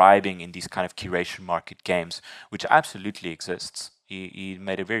and bribing in these kind of curation market games, which absolutely exists. He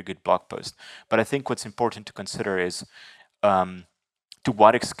made a very good blog post. But I think what's important to consider is um, to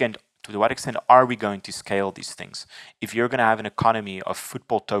what extent are we going to scale these things? If you're going to have an economy of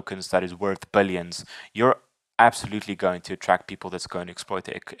football tokens that is worth billions, you're absolutely going to attract people that's going to exploit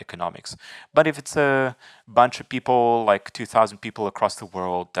the economics. But if it's a bunch of people, like 2,000 people across the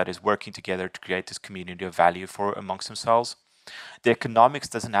world, that is working together to create this community of value for amongst themselves, the economics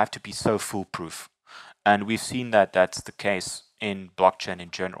doesn't have to be so foolproof. And we've seen that that's the case in blockchain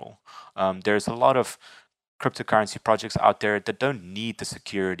in general. There's a lot of cryptocurrency projects out there that don't need the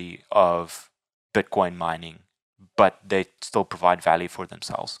security of Bitcoin mining, but they still provide value for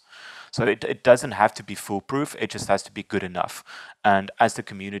themselves. So it doesn't have to be foolproof, it just has to be good enough. And as the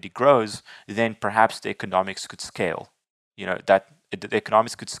community grows, then perhaps the economics could scale. You know, that the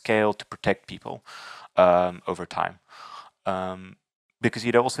economics could scale to protect people over time. Because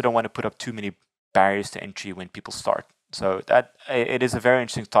you also don't want to put up too many barriers to entry when people start. So that it is a very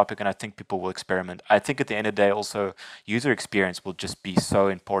interesting topic, and I think people will experiment. I think at the end of the day, also user experience will just be so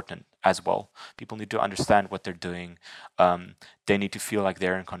important as well. People need to understand what they're doing. They need to feel like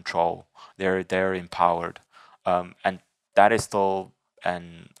they're in control. They're empowered, and that is still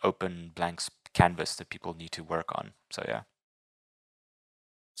an open blank canvas that people need to work on. So yeah.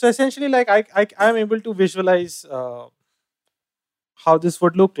 So essentially, like I'm able to visualize how this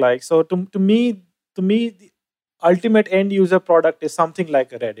would look like. So to me, the ultimate end user product is something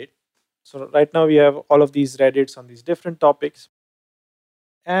like a Reddit. So right now we have all of these Reddits on these different topics,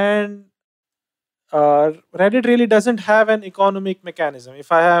 and Reddit really doesn't have an economic mechanism.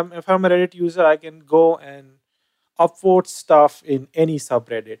 If I'm a Reddit user, I can go and upvote stuff in any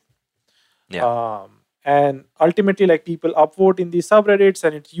subreddit. Yeah. And ultimately, like, people upvote in these subreddits,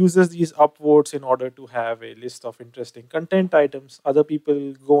 and it uses these upvotes in order to have a list of interesting content items. Other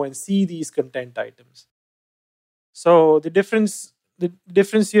people go and see these content items. So the difference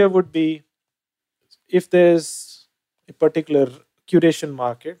here would be, if there's a particular curation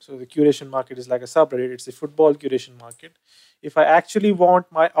market. So the curation market is like a subreddit. It's a football curation market. If I actually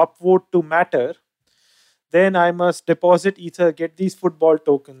want my upvote to matter, then I must deposit Ether, get these football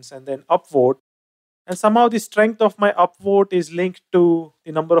tokens, and then upvote. And somehow the strength of my upvote is linked to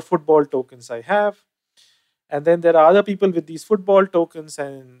the number of football tokens I have. And then there are other people with these football tokens,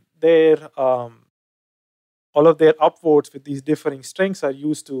 and their all of their upvotes with these differing strengths are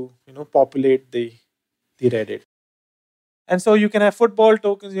used to populate the Reddit. And so you can have football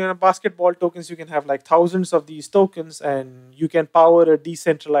tokens, you can have basketball tokens, you can have like thousands of these tokens, and you can power a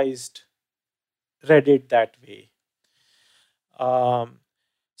decentralized Reddit that way.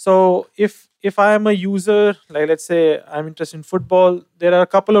 So if I am a user, like let's say I'm interested in football, there are a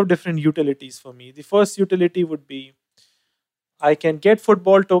couple of different utilities for me. The first utility would be, I can get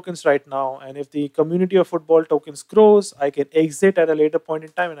football tokens right now, and if the community of football tokens grows, I can exit at a later point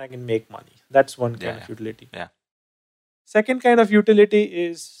in time and I can make money. That's one kind of utility. Yeah. Second kind of utility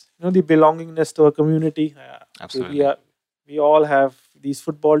is the belongingness to a community. Absolutely. So we all have these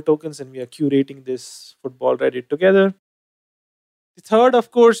football tokens, and we are curating this football Reddit together. The third, of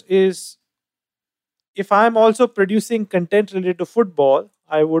course, is, if I'm also producing content related to football,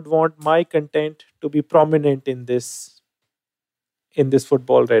 I would want my content to be prominent in this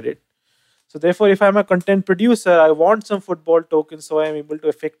football Reddit. So therefore, if I'm a content producer, I want some football tokens, so I'm able to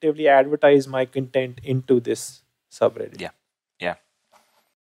effectively advertise my content into this subreddit. Yeah.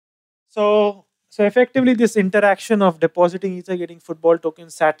 So effectively, this interaction of depositing Ether, getting football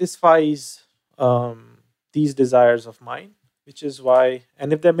tokens, satisfies these desires of mine, which is why,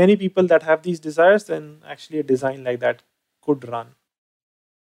 and if there are many people that have these desires, then actually a design like that could run.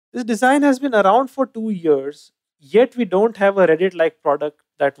 This design has been around for 2 years, yet we don't have a Reddit-like product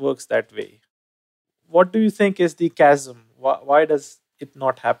that works that way. What do you think is the chasm? Why does it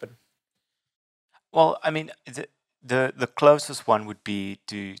not happen? Well, I mean, the closest one would be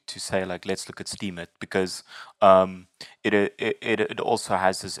to say, like, let's look at Steemit, because it also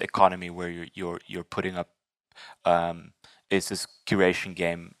has this economy where you're putting up it's this curation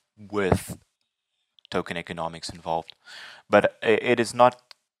game with token economics involved, but it is not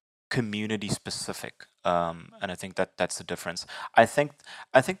community specific, and I think that's the difference. I think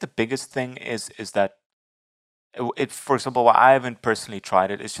the biggest thing is that for example, why I haven't personally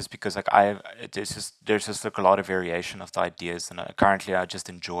tried it is just because, like, there's just like a lot of variation of the ideas, and currently I just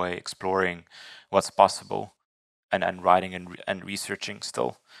enjoy exploring what's possible. and writing and researching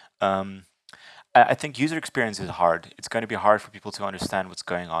still. I think user experience is hard. It's going to be hard for people to understand what's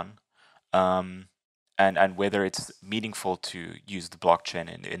going on, and whether it's meaningful to use the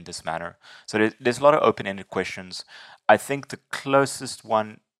blockchain in this manner. So there's a lot of open-ended questions. I think the closest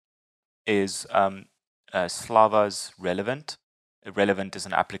one is Slava's Relevant. Relevant is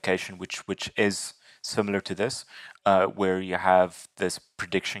an application which is similar to this, where you have this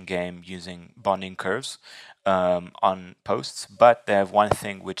prediction game using bonding curves on posts, but they have one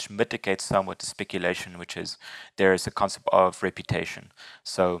thing which mitigates somewhat the speculation, which is there is a concept of reputation.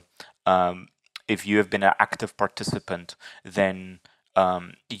 So if you have been an active participant, then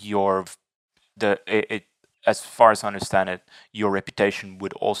as far as I understand it, your reputation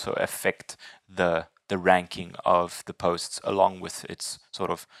would also affect the ranking of the posts along with its sort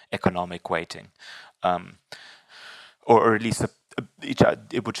of economic weighting, or at least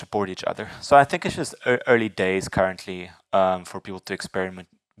it would support each other. So I think it's just early days currently for people to experiment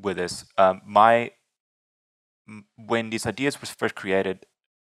with this. When these ideas were first created,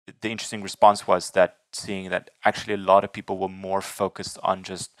 the interesting response was that seeing that actually a lot of people were more focused on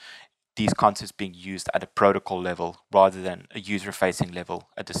just these concepts being used at a protocol level rather than a user-facing level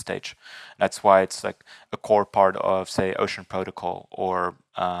at this stage. That's why it's like a core part of, say, Ocean Protocol or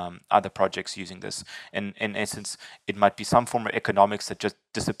other projects using this. In essence, it might be some form of economics that just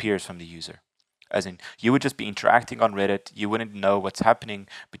disappears from the user. As in, you would just be interacting on Reddit, you wouldn't know what's happening,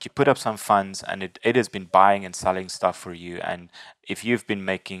 but you put up some funds and it has been buying and selling stuff for you. And if you've been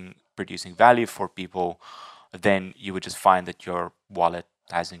producing value for people, then you would just find that your wallet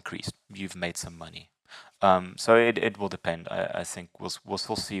has increased. You've made some money. So it will depend. I think we'll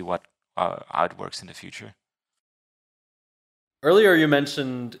still see how it works in the future. Earlier, you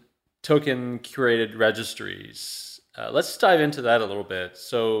mentioned token curated registries. Let's dive into that a little bit.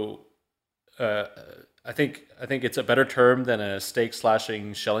 So, I think it's a better term than a stake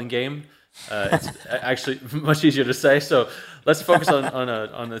slashing shelling game. It's actually much easier to say. So let's focus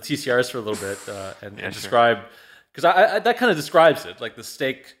on the TCRs for a little bit and describe, because I that kind of describes it, like the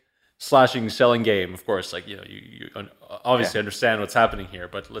stake slashing selling game. Of course, like you obviously understand what's happening here,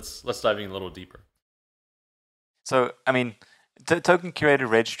 but let's dive in a little deeper. So I mean, the token curated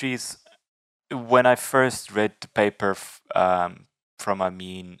registries. When I first read the paper from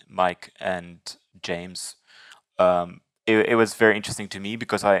Amin, Mike, and James, it was very interesting to me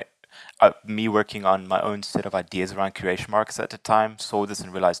because me working on my own set of ideas around curation markets at the time, saw this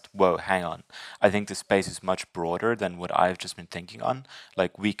and realized, whoa, hang on. I think the space is much broader than what I've just been thinking on.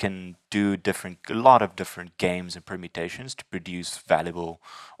 Like we can do a lot of different games and permutations to produce valuable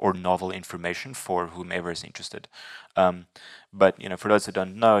or novel information for whomever is interested. But for those who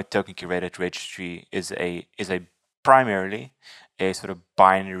don't know, token curated registry is a primarily a sort of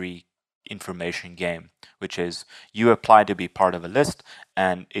binary information game, which is you apply to be part of a list,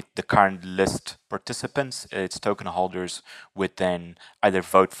 and the current list participants, its token holders, would then either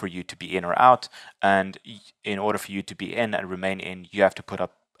vote for you to be in or out. And in order for you to be in and remain in, you have to put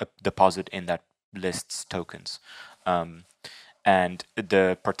up a deposit in that list's tokens. And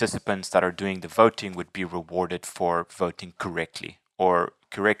the participants that are doing the voting would be rewarded for voting correctly, or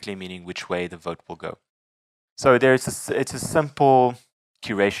correctly meaning which way the vote will go. So it's a simple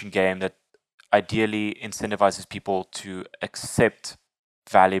curation game that ideally incentivizes people to accept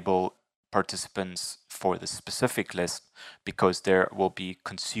valuable participants for the specific list, because there will be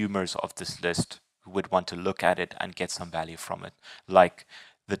consumers of this list who would want to look at it and get some value from it, like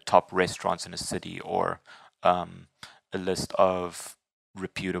the top restaurants in a city, or a list of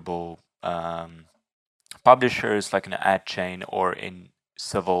reputable publishers like an ad chain, or in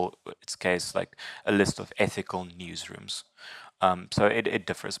civil its case like a list of ethical newsrooms. So it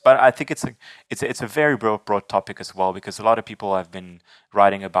differs, but I think it's a very broad topic as well, because a lot of people have been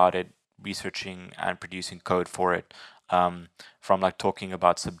writing about it, researching and producing code for it, from like talking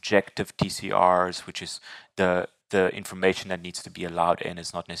about subjective TCRs, which is the information that needs to be allowed in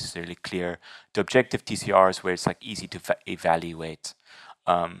is not necessarily clear, to objective TCRs where it's like easy to evaluate,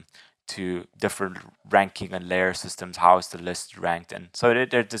 to different ranking and layer systems. How is the list ranked? And so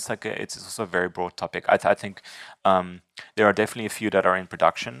it's also a very broad topic. I think there are definitely a few that are in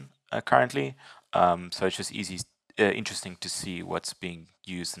production currently. So it's just interesting to see what's being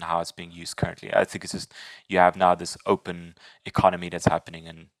used and how it's being used currently. I think it's just you have now this open economy that's happening,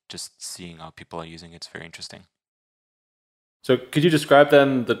 and just seeing how people are using it's very interesting. So could you describe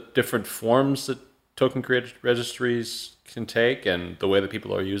then the different forms that token curated registries can take and the way that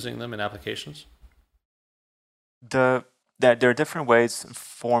people are using them in applications? There are different ways and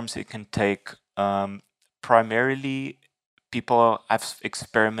forms it can take. Primarily, people have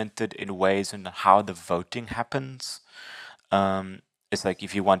experimented in ways in how the voting happens. It's like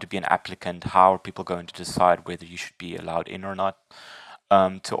if you want to be an applicant, how are people going to decide whether you should be allowed in or not?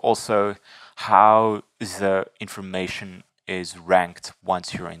 To also how the information is ranked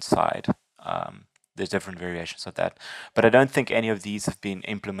once you're inside. There's different variations of that, but I don't think any of these have been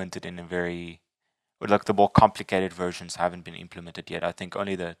implemented in a very, or like the more complicated versions haven't been implemented yet. I think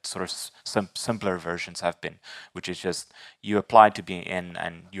only the sort of simpler versions have been, which is just you apply to be in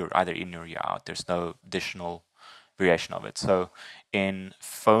and you're either in or you're out. There's no additional variation of it. So in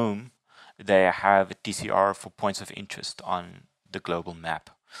Foam, they have a TCR for points of interest on the global map.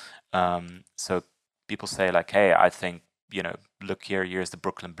 So people say like, hey, I think, look here, here's the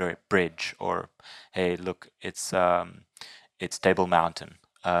Brooklyn Bridge, or hey, look, it's Table Mountain.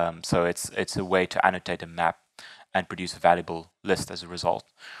 So it's a way to annotate a map and produce a valuable list as a result.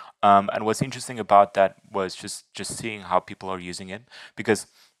 And what's interesting about that was just seeing how people are using it, because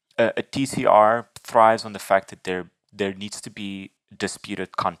a TCR thrives on the fact that there needs to be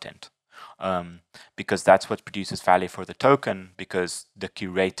disputed content. Because that's what produces value for the token, because the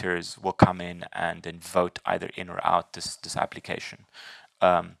curators will come in and then vote either in or out this application.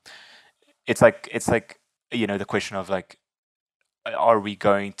 It's like the question of like, are we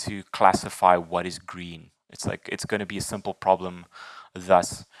going to classify what is green? It's like it's going to be a simple problem.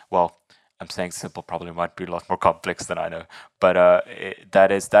 Thus, well, I'm saying simple problem might be a lot more complex than I know, but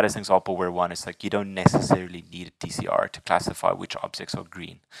that is an example where one is like you don't necessarily need a TCR to classify which objects are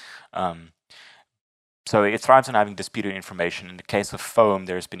green. So it thrives on having disputed information. In the case of Foam,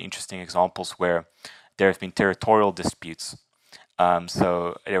 there's been interesting examples where there have been territorial disputes.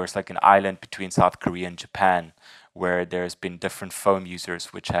 So there was like an island between South Korea and Japan where there's been different Foam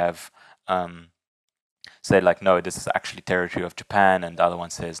users which have said like, no, this is actually territory of Japan, and the other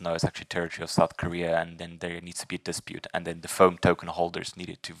one says, no, it's actually territory of South Korea, and then there needs to be a dispute, and then the Foam token holders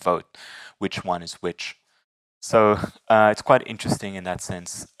needed to vote which one is which. So it's quite interesting in that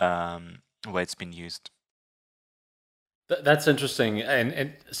sense, where it's been used. That's interesting,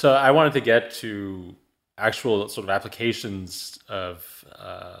 and so I wanted to get to actual sort of applications of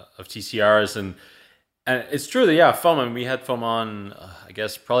TCRs, and it's true that Foam. I mean, we had Foam on, I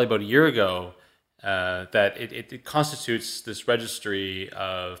guess, probably about a year ago. That it constitutes this registry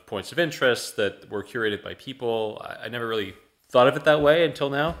of points of interest that were curated by people. I never really thought of it that way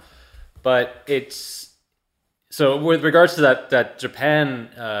until now, but it's so with regards to that Japan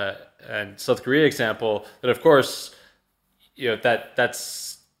and South Korea example. That of course,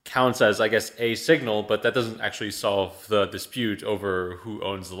 that's counts as, I guess, a signal, but that doesn't actually solve the dispute over who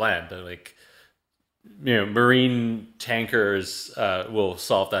owns the land. Like, marine tankers will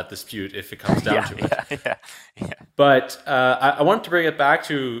solve that dispute if it comes down to it. Yeah. But I wanted to bring it back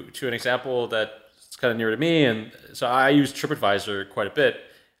to an example that's kind of near to me, and so I use TripAdvisor quite a bit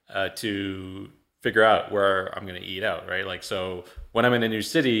to figure out where I'm going to eat out, right? Like, so when I'm in a new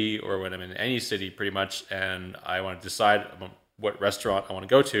city, or when I'm in any city pretty much, and I want to decide what restaurant I want to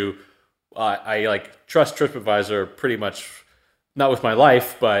go to, I like trust TripAdvisor pretty much, not with my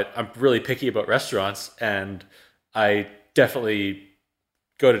life, but I'm really picky about restaurants, and I definitely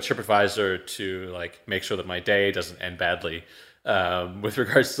go to TripAdvisor to like make sure that my day doesn't end badly with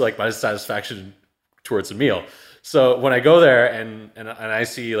regards to like my satisfaction towards a meal. So when I go there and I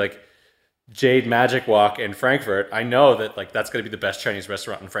see like Jade Magic Walk in Frankfurt, I know that like that's going to be the best Chinese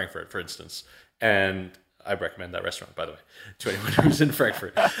restaurant in Frankfurt, for instance, and I recommend that restaurant, by the way, to anyone who's in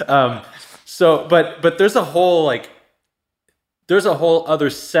Frankfurt. So, but there's a whole other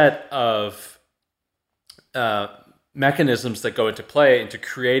set of mechanisms that go into play into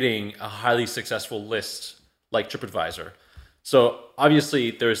creating a highly successful list like TripAdvisor. So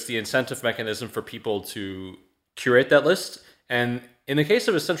obviously there's the incentive mechanism for people to curate that list. And in the case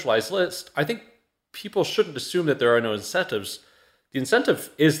of a centralized list, I think people shouldn't assume that there are no incentives. The incentive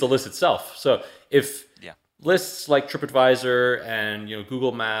is the list itself. So if lists like TripAdvisor and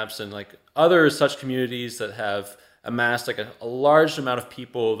Google Maps and like other such communities that have amassed like a large amount of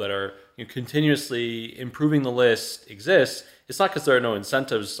people that are continuously improving the list exist, it's not because there are no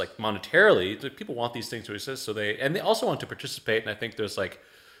incentives like monetarily. People want these things to exist, so they also want to participate. And I think there's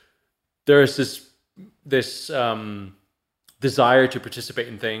this desire to participate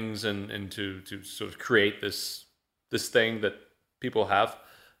in things and to sort of create this thing that people have.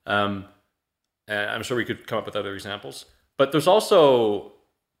 And I'm sure we could come up with other examples, but there's also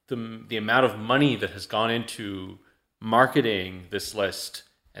the amount of money that has gone into marketing this list,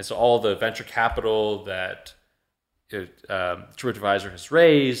 and so all the venture capital that TripAdvisor has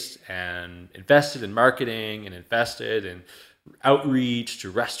raised and invested in marketing and invested in outreach to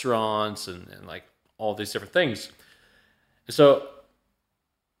restaurants and like all these different things. So,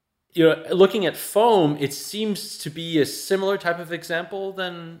 looking at Foam, it seems to be a similar type of example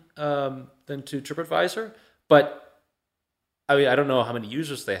than to TripAdvisor. But I mean, I don't know how many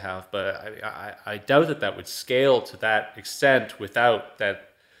users they have, but I doubt that would scale to that extent without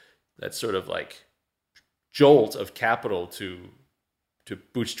that sort of like jolt of capital to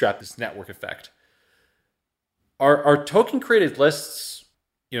bootstrap this network effect. Are token created lists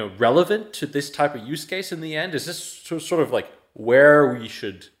relevant to this type of use case in the end? Is this sort of like where we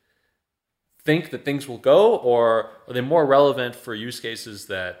should think that things will go, or are they more relevant for use cases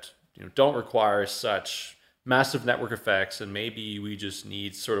that don't require such massive network effects, and maybe we just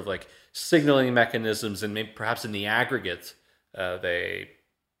need sort of like signaling mechanisms, and maybe perhaps in the aggregate they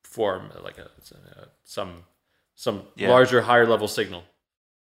form like some larger, higher level signal?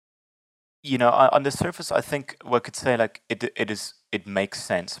 On the surface, I think one could say like it makes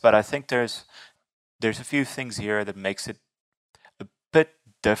sense, but I think there's a few things here that makes it a bit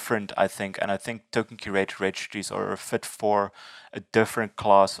different, I think, and I think token curated registries are a fit for a different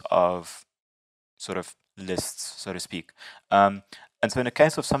class of sort of lists, so to speak. And so in the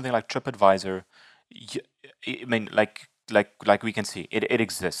case of something like TripAdvisor, I mean, like we can see, it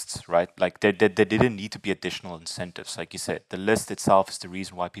exists, right? Like there didn't need to be additional incentives. Like you said, the list itself is the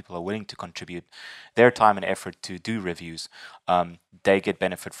reason why people are willing to contribute their time and effort to do reviews. They get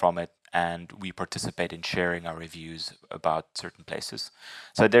benefit from it, and we participate in sharing our reviews about certain places.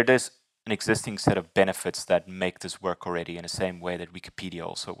 So there's an existing set of benefits that make this work already in the same way that Wikipedia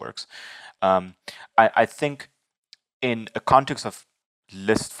also works. I think in a context of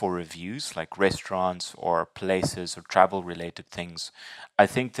list for reviews, like restaurants or places or travel related things, I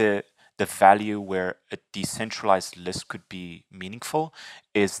think the value where a decentralized list could be meaningful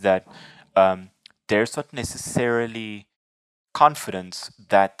is that there's not necessarily confidence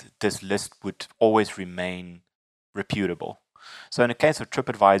that this list would always remain reputable. So in the case of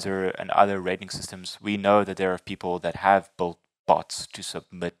TripAdvisor and other rating systems, we know that there are people that have built bots to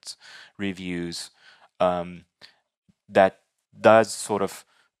submit reviews that does sort of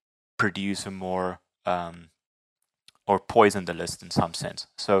produce a more or poison the list in some sense.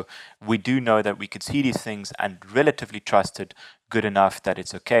 So we do know that we could see these things and relatively trust it good enough that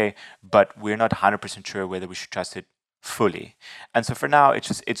it's okay, but we're not 100% sure whether we should trust it fully. And so for now,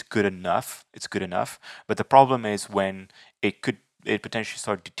 it's good enough. It's good enough. But the problem is when it potentially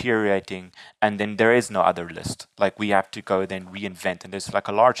start deteriorating, and then there is no other list. Like we have to go then reinvent, and there's like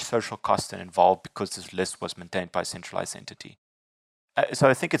a large social cost involved because this list was maintained by a centralized entity. So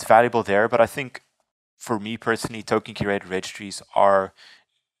I think it's valuable there, but I think for me personally, token curated registries are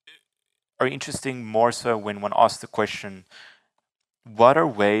interesting more so when one asks the question, what are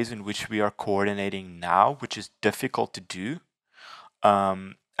ways in which we are coordinating now, which is difficult to do,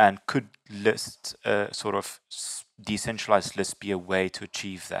 and could lists, sort of decentralized lists, be a way to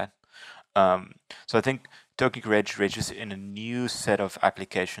achieve that? So I think token curated registries in a new set of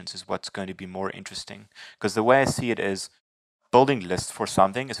applications is what's going to be more interesting, because the way I see it is building lists for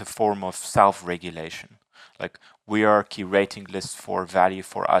something is a form of self-regulation. Like we are curating lists for value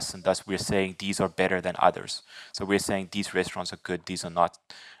for us, and thus we're saying these are better than others. So we're saying these restaurants are good, these are not.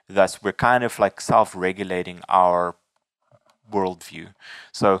 Thus we're kind of like self-regulating our worldview.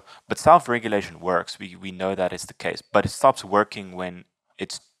 So, but self-regulation works. We know that is the case, but it stops working when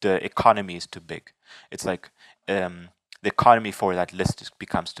the economy is too big. It's like the economy for that list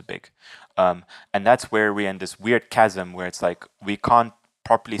becomes too big. And that's where we're in this weird chasm where it's like we can't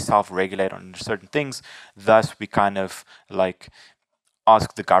properly self-regulate on certain things. Thus, we kind of like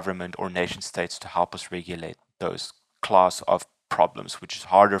ask the government or nation states to help us regulate those class of problems, which is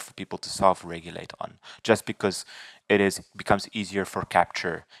harder for people to self-regulate on, just because becomes easier for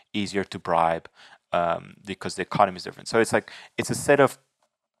capture, easier to bribe, because the economy is different. So it's like it's a set of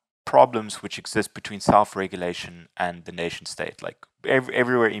problems which exist between self-regulation and the nation state. Like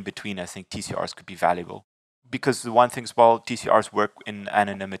everywhere in between, I think TCRs could be valuable. Because the one thing is, well, TCRs work in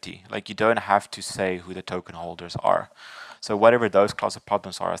anonymity. Like you don't have to say who the token holders are. So whatever those class of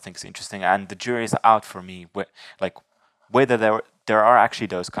problems are, I think is interesting. And the jury is out for me, whether there are actually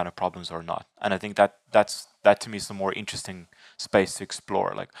those kind of problems or not. And I think that to me is the more interesting space to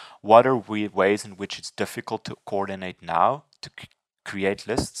explore. Like what are ways in which it's difficult to coordinate now to create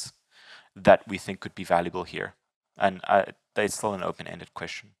lists that we think could be valuable here? And it's still an open-ended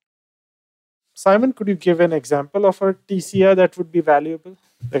question. Simon, could you give an example of a TCR that would be valuable,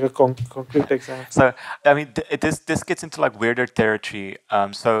 like a concrete example? So, I mean, this gets into like weirder territory.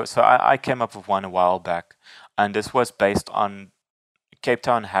 So I came up with one a while back, and this was based on Cape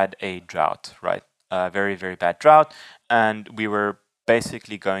Town had a drought, right? A very, very bad drought, and we were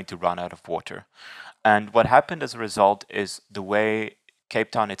basically going to run out of water. And what happened as a result is the way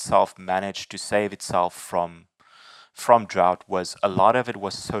Cape Town itself managed to save itself from drought was a lot of it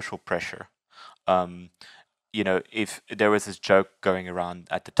was social pressure. Um, if there was this joke going around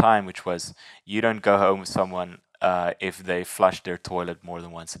at the time, which was, you don't go home with someone if they flush their toilet more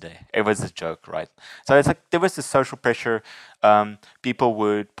than once a day. It was a joke, right? So it's like there was this social pressure. People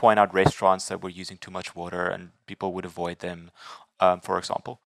would point out restaurants that were using too much water, and people would avoid them, for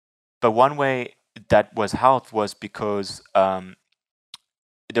example. But one way that was helped was because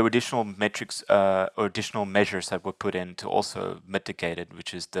there were additional metrics or additional measures that were put in to also mitigate it,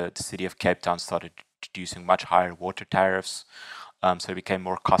 which is the city of Cape Town started introducing much higher water tariffs. So it became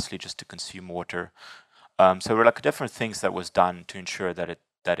more costly just to consume water. So there were like different things that was done to ensure that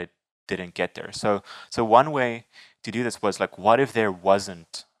it didn't get there. So one way to do this was like, what if there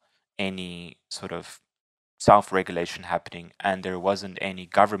wasn't any sort of self-regulation happening, and there wasn't any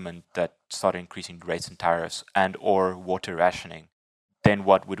government that started increasing rates and tariffs and or water rationing? Then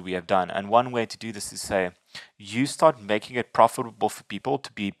what would we have done? And one way to do this is say, you start making it profitable for people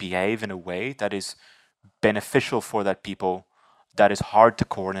to behave in a way that is beneficial for that people, that is hard to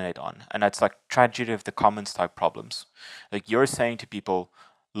coordinate on. And that's like tragedy of the commons type problems. Like you're saying to people,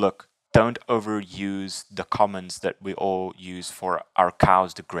 look, don't overuse the commons that we all use for our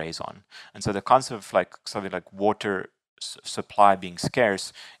cows to graze on. And so the concept of like something like water supply being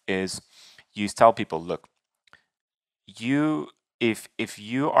scarce is, you tell people, look, if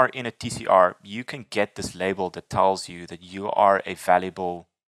you are in a TCR, you can get this label that tells you that you are a valuable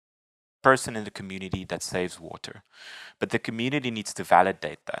person in the community that saves water. But the community needs to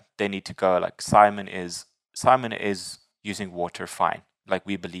validate that. They need to go like, Simon is using water fine. Like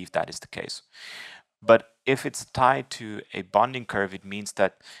we believe that is the case. But if it's tied to a bonding curve, it means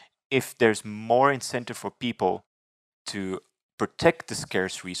that if there's more incentive for people to protect the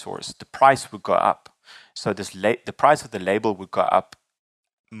scarce resource, the price would go up. So the price of the label would go up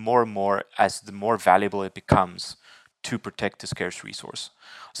more and more as the more valuable it becomes to protect the scarce resource.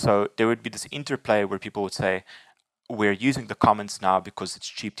 So there would be this interplay where people would say, we're using the commons now because it's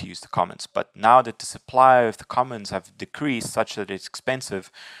cheap to use the commons. But now that the supply of the commons have decreased such that it's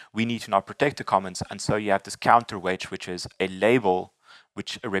expensive, we need to now protect the commons. And so you have this counterweight, which is a label,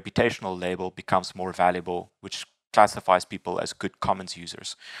 which a reputational label becomes more valuable, which classifies people as good commons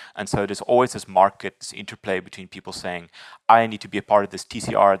users. And so there's always this market, this interplay between people saying, I need to be a part of this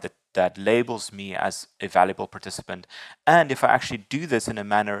TCR that labels me as a valuable participant. And if I actually do this in a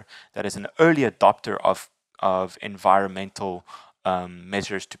manner that is an early adopter of environmental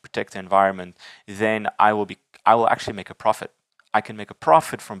measures to protect the environment, then I will actually make a profit. I can make a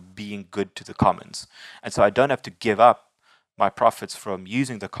profit from being good to the commons. And so I don't have to give up my profits from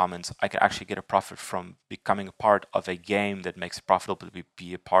using the commons. I can actually get a profit from becoming a part of a game that makes it profitable to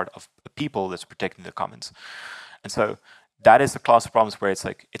be a part of a people that's protecting the commons. And so that is the class of problems where it's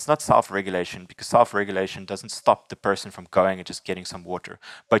like, it's not self-regulation, because self-regulation doesn't stop the person from going and just getting some water,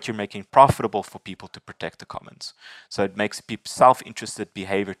 but you're making it profitable for people to protect the commons. So it makes people self-interested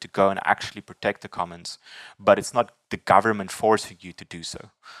behavior to go and actually protect the commons, but it's not the government forcing you to do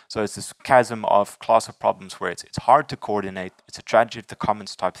so. So it's this chasm of class of problems where it's hard to coordinate, it's a tragedy of the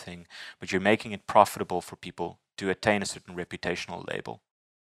commons type thing, but you're making it profitable for people to attain a certain reputational label.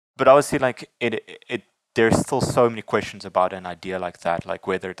 But obviously, like there's still so many questions about an idea like that, like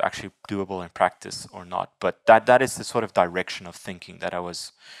whether it's actually doable in practice or not. But that is the sort of direction of thinking that I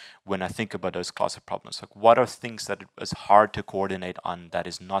was, when I think about those class of problems, like what are things that is hard to coordinate on that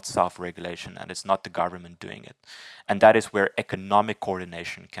is not self-regulation and it's not the government doing it. And that is where economic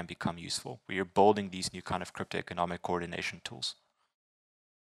coordination can become useful, where you're building these new kind of crypto-economic coordination tools.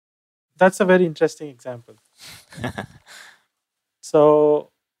 That's a very interesting example.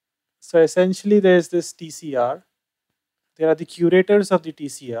 So essentially, there's this TCR. There are the curators of the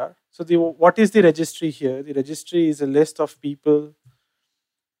TCR. So what is the registry here? The registry is a list of people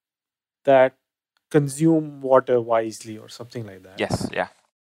that consume water wisely or something like that. Yes, yeah.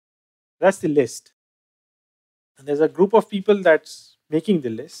 That's the list. And there's a group of people that's making the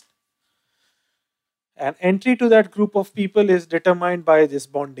list. And entry to that group of people is determined by this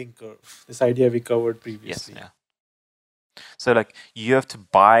bonding curve, this idea we covered previously. Yes, yeah. So like you have to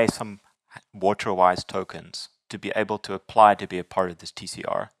buy some water-wise tokens to be able to apply to be a part of this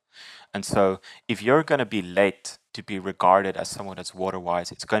TCR. And so if you're going to be late to be regarded as someone that's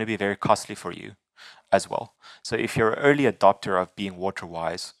water-wise, it's going to be very costly for you as well. So if you're an early adopter of being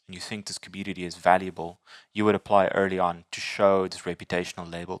water-wise and you think this community is valuable, you would apply early on to show this reputational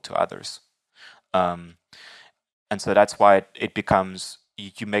label to others. And so that's why it becomes,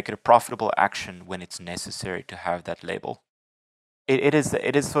 you make it a profitable action when it's necessary to have that label.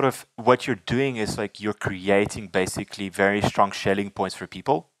 it is sort of what you're doing is like you're creating basically very strong shelling points for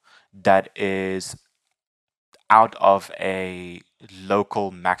people that is out of a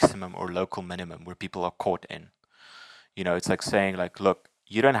local maximum or local minimum where people are caught in. You know, it's like saying like, look,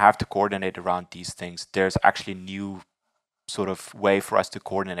 you don't have to coordinate around these things. There's actually new sort of way for us to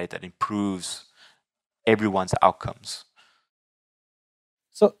coordinate that improves everyone's outcomes.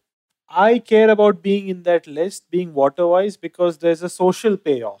 So I care about being in that list, being waterwise, because there's a social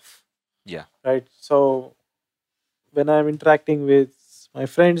payoff. Yeah. Right. So when I'm interacting with my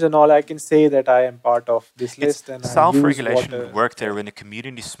friends and all, I can say that I am part of this list and I use self-regulation water. would work there when the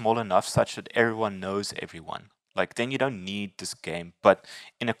community is small enough such that everyone knows everyone. Like then you don't need this game. But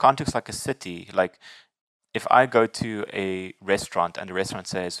in a context like a city, like if I go to a restaurant and the restaurant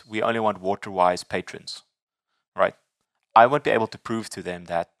says we only want water-wise patrons, right? I won't be able to prove to them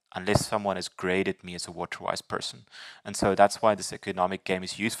that unless someone has graded me as a water-wise person. And so that's why this economic game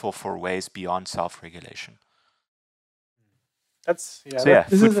is useful for ways beyond self-regulation. That's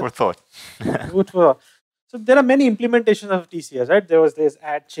food for thought. Food for. So there are many implementations of TCRs, right? There's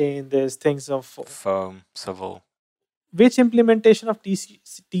ad chain, there's things of foam, civil. Which implementation of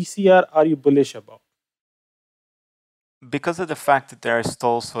TCR are you bullish about? Because of the fact that there is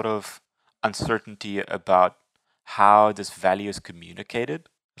still sort of uncertainty about how this value is communicated.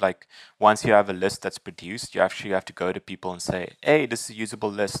 Like once you have a list that's produced, you actually have to go to people and say, hey, this is a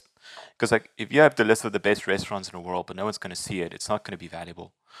usable list. Because like if you have the list of the best restaurants in the world, but no one's going to see it, it's not going to be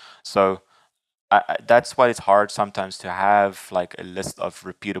valuable. So that's why it's hard sometimes to have like a list of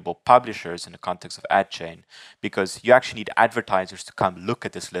reputable publishers in the context of ad chain, because you actually need advertisers to come look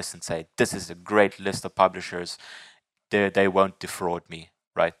at this list and say, this is a great list of publishers. They won't defraud me,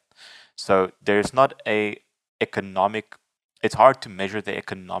 right? So there's not a economic, it's hard to measure the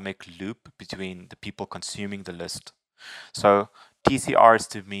economic loop between the people consuming the list. So TCRs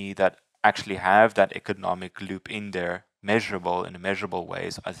to me that actually have that economic loop in there, measurable in measurable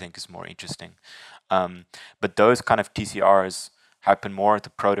ways, I think is more interesting. But those kind of TCRs happen more at the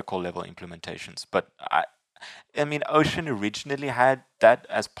protocol level implementations. But I mean, Ocean originally had that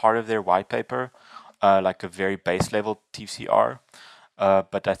as part of their white paper, like a very base level TCR,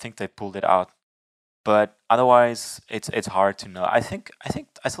 but I think they pulled it out. But otherwise, it's hard to know. I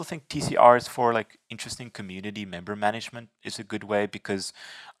still think TCRs for like interesting community member management is a good way, because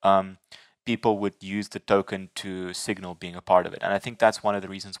people would use the token to signal being a part of it. And I think that's one of the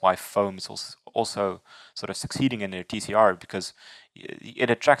reasons why Foam is also sort of succeeding in their TCR, because it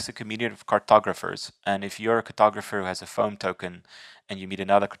attracts a community of cartographers. And if you're a cartographer who has a Foam token and you meet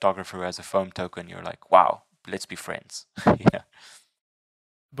another cartographer who has a Foam token, you're like, wow, let's be friends. Yeah.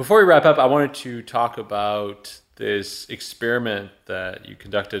 Before we wrap up, I wanted to talk about this experiment that you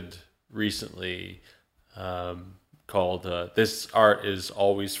conducted recently called This Art is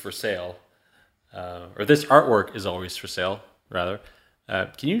Always for Sale, or This Artwork is Always for Sale, rather.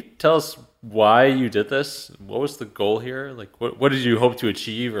 Can you tell us why you did this? What was the goal here? Like, what did you hope to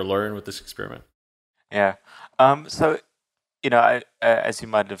achieve or learn with this experiment? Yeah. So, as you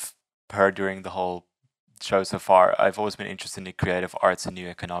might have heard during the whole show so far, I've always been interested in creative arts and new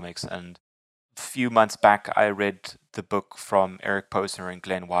economics. And a few months back, I read the book from Eric Posner and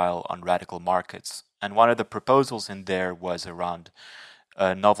Glenn Weil on radical markets. And one of the proposals in there was around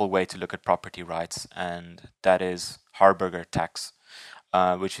a novel way to look at property rights, and that is Harburger tax,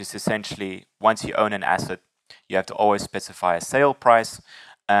 which is essentially once you own an asset, you have to always specify a sale price.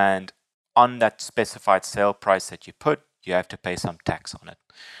 And on that specified sale price that you put, you have to pay some tax on it.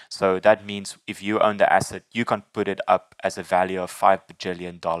 So that means if you own the asset, you can put it up as a value of $5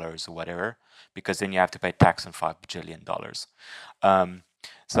 bajillion or whatever, because then you have to pay tax on $5 bajillion.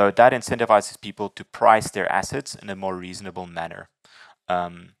 So that incentivizes people to price their assets in a more reasonable manner.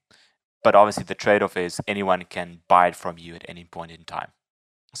 But obviously the trade-off is anyone can buy it from you at any point in time.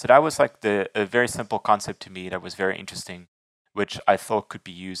 So that was like a very simple concept to me that was very interesting, which I thought could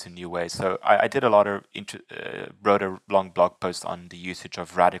be used in new ways. So I did a lot of, wrote a long blog post on the usage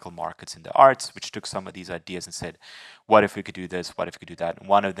of radical markets in the arts, which took some of these ideas and said, what if we could do this? What if we could do that? And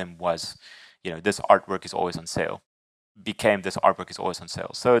one of them was, this artwork is always on sale. Became this artwork is always on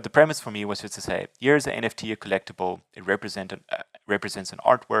sale. So the premise for me was just to say, here's an NFT, a collectible. It represents an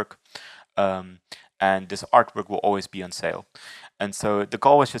artwork, and this artwork will always be on sale. And so the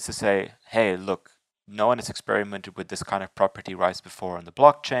goal was just to say, hey, look, no one has experimented with this kind of property rights before on the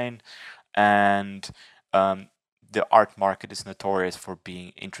blockchain, and the art market is notorious for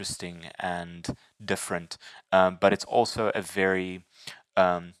being interesting and different, but it's also a very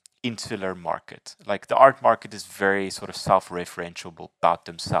insular market. Like the art market is very sort of self-referential about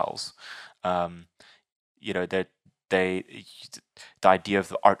themselves. That the idea of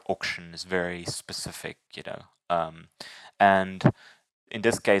the art auction is very specific, and in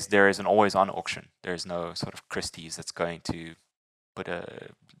this case, there is an always-on auction. There is no sort of Christie's that's going to put a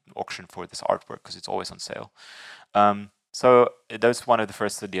auction for this artwork because it's always on sale. So that's one of the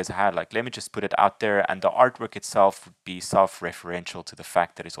first ideas I had. Like, let me just put it out there, and the artwork itself would be self-referential to the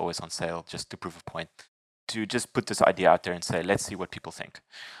fact that it's always on sale, just to prove a point. To just put this idea out there and say, let's see what people think.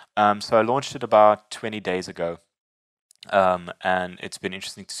 So I launched it about 20 days ago, and it's been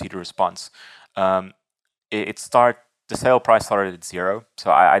interesting to see the response. The sale price started at 0,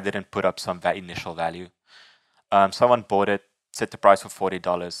 so I didn't put up some initial value. Someone bought it, set the price for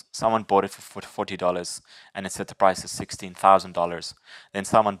 $40. Someone bought it for $40, and it set the price at $16,000. Then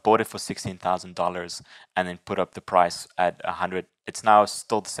someone bought it for $16,000, and then put up the price at $100. It's now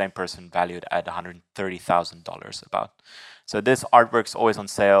still the same person valued at $130,000 about. So this artwork's always on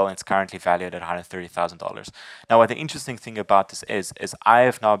sale, and it's currently valued at $130,000. Now, what the interesting thing about this is I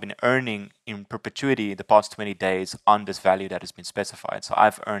have now been earning in perpetuity the past 20 days on this value that has been specified. So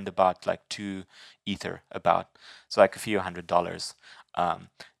I've earned about like 2 Ether so like a few $100,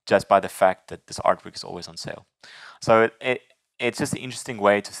 just by the fact that this artwork is always on sale. So it's just an interesting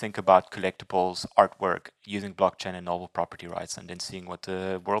way to think about collectibles, artwork, using blockchain and novel property rights, and then seeing what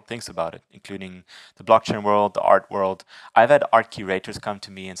the world thinks about it, including the blockchain world, the art world. I've had art curators come to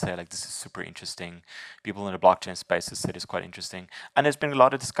me and say, like, this is super interesting. People in the blockchain space have said it's quite interesting. And there's been a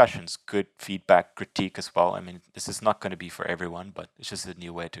lot of discussions, good feedback, critique as well. I mean, this is not going to be for everyone, but it's just a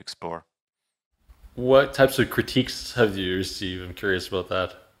new way to explore. What types of critiques have you received? I'm curious about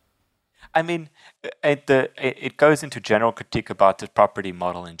that. I mean, it goes into general critique about the property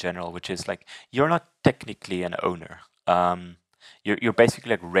model in general, which is like, you're not technically an owner. You're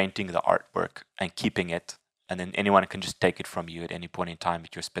basically like renting the artwork and keeping it, and then anyone can just take it from you at any point in time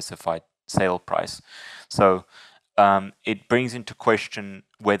at your specified sale price. So it brings into question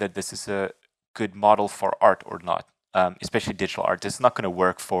whether this is a good model for art or not, especially digital art. This is not going to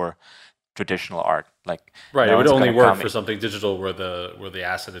work for traditional art, like right. It would only work for something digital where the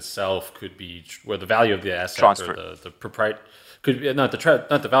asset itself could be, where the value of the asset transferred, or the proprietary could be not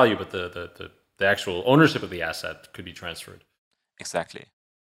the value, but the actual ownership of the asset could be transferred. Exactly.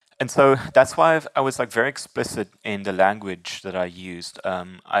 And so that's why I was like very explicit in the language that I used.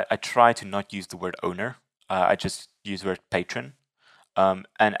 I try to not use the word owner. I just use the word patron. And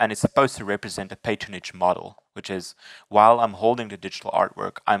it's supposed to represent a patronage model, which is, while I'm holding the digital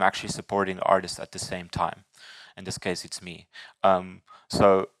artwork, I'm actually supporting the artist at the same time. In this case, it's me.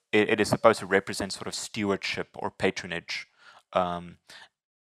 So it is supposed to represent sort of stewardship or patronage.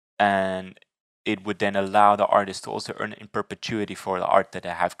 And it would then allow the artist to also earn in perpetuity for the art that they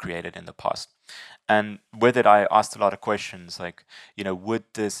have created in the past. And with it, I asked a lot of questions like, would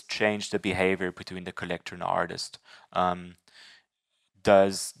this change the behavior between the collector and the artist?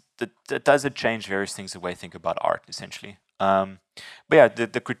 Does it change various things the way I think about art, essentially? But yeah,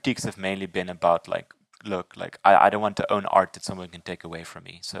 the critiques have mainly been about like, look, like I don't want to own art that someone can take away from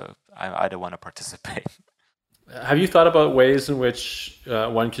me, so I don't want to participate. Have you thought about ways in which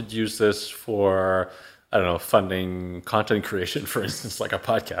one could use this for, I don't know, funding content creation, for instance, like a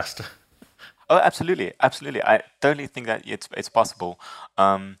podcast? Oh, absolutely. I totally think that it's possible.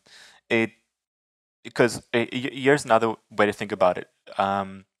 Because here's another way to think about it.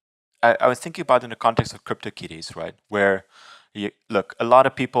 I was thinking about it in the context of CryptoKitties, right? Where look, a lot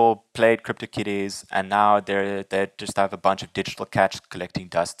of people played CryptoKitties, and now they just have a bunch of digital cats collecting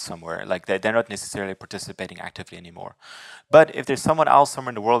dust somewhere. Like they're not necessarily participating actively anymore. But if there's someone else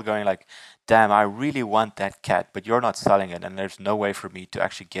somewhere in the world going like, damn, I really want that cat, but you're not selling it, and there's no way for me to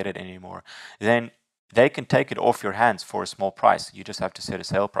actually get it anymore, then they can take it off your hands for a small price. You just have to set a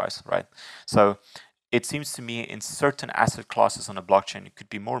sale price, right? So it seems to me in certain asset classes on a blockchain, it could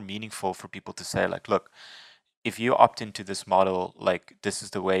be more meaningful for people to say like, look, if you opt into this model, like this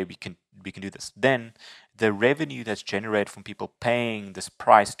is the way we can do this, then the revenue that's generated from people paying this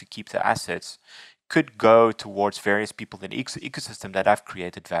price to keep the assets could go towards various people in the ecosystem that have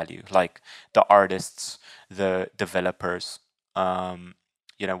created value, like the artists, the developers.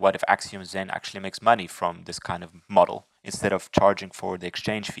 What if Axiom Zen actually makes money from this kind of model instead of charging for the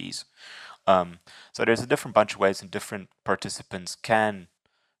exchange fees? So there's a different bunch of ways and different participants can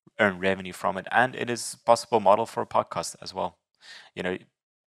earn revenue from it, and it is a possible model for a podcast as well.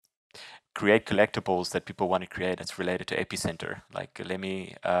 Create collectibles that people want to create that's related to Epicenter. Like, let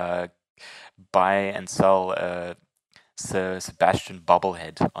me buy and sell Sebastian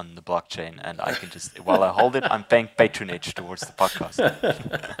bobblehead on the blockchain, and I can just, while I hold it, I'm paying patronage towards the podcast.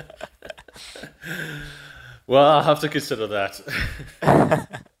 Well, I'll have to consider that.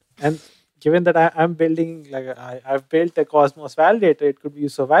 And given that I'm building, like I've built a Cosmos validator, it could be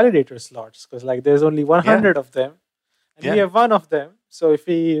used for validator slots, because like there's only 100 of them, and we have one of them. So if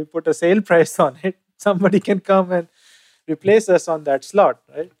we put a sale price on it, somebody can come and replace us on that slot,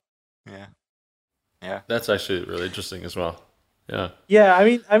 right? Yeah. That's actually really interesting as well. Yeah. Yeah,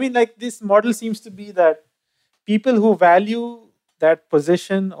 I mean, like this model seems to be that people who value that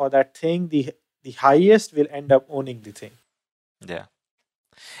position or that thing the highest will end up owning the thing. Yeah.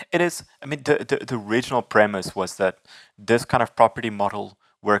 It is. I mean, the original premise was that this kind of property model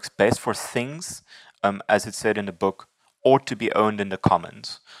works best for things, as it said in the book, ought to be owned in the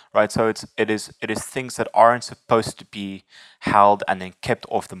commons, right? So it is things that aren't supposed to be held and then kept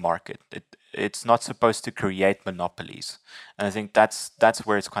off the market. It's not supposed to create monopolies, and I think that's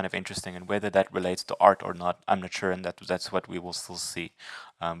where it's kind of interesting. And whether that relates to art or not, I'm not sure, and that's what we will still see.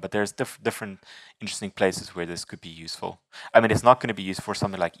 But there's different interesting places where this could be useful. I mean, it's not going to be used for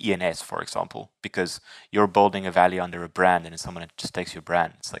something like ENS, for example, because you're building a value under a brand, and if someone just takes your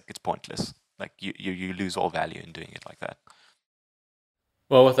brand, it's pointless. Like you lose all value in doing it like that.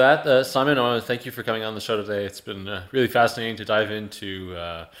 Well, with that, Simon, I want to thank you for coming on the show today. It's been really fascinating to dive into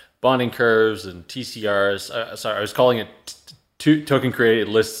bonding curves and TCRs. Sorry, I was calling it token created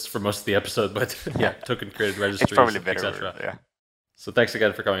lists for most of the episode, but yeah, token created registries, it's probably better, etc. Yeah. So thanks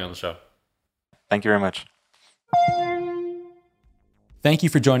again for coming on the show. Thank you very much. Thank you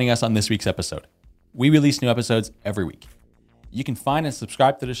for joining us on this week's episode. We release new episodes every week. You can find and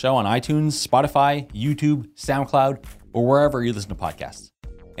subscribe to the show on iTunes, Spotify, YouTube, SoundCloud, or wherever you listen to podcasts.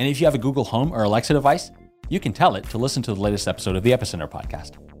 And if you have a Google Home or Alexa device, you can tell it to listen to the latest episode of the Epicenter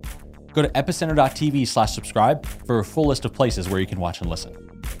podcast. Go to epicenter.tv/subscribe for a full list of places where you can watch and listen.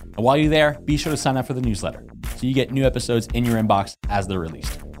 And while you're there, be sure to sign up for the newsletter so you get new episodes in your inbox as they're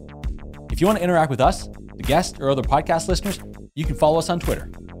released. If you want to interact with us, the guests, or other podcast listeners, you can follow us on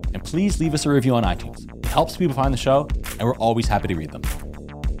Twitter. And please leave us a review on iTunes. It helps people find the show, and we're always happy to read them.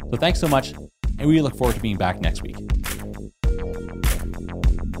 So thanks so much, and we look forward to being back next week.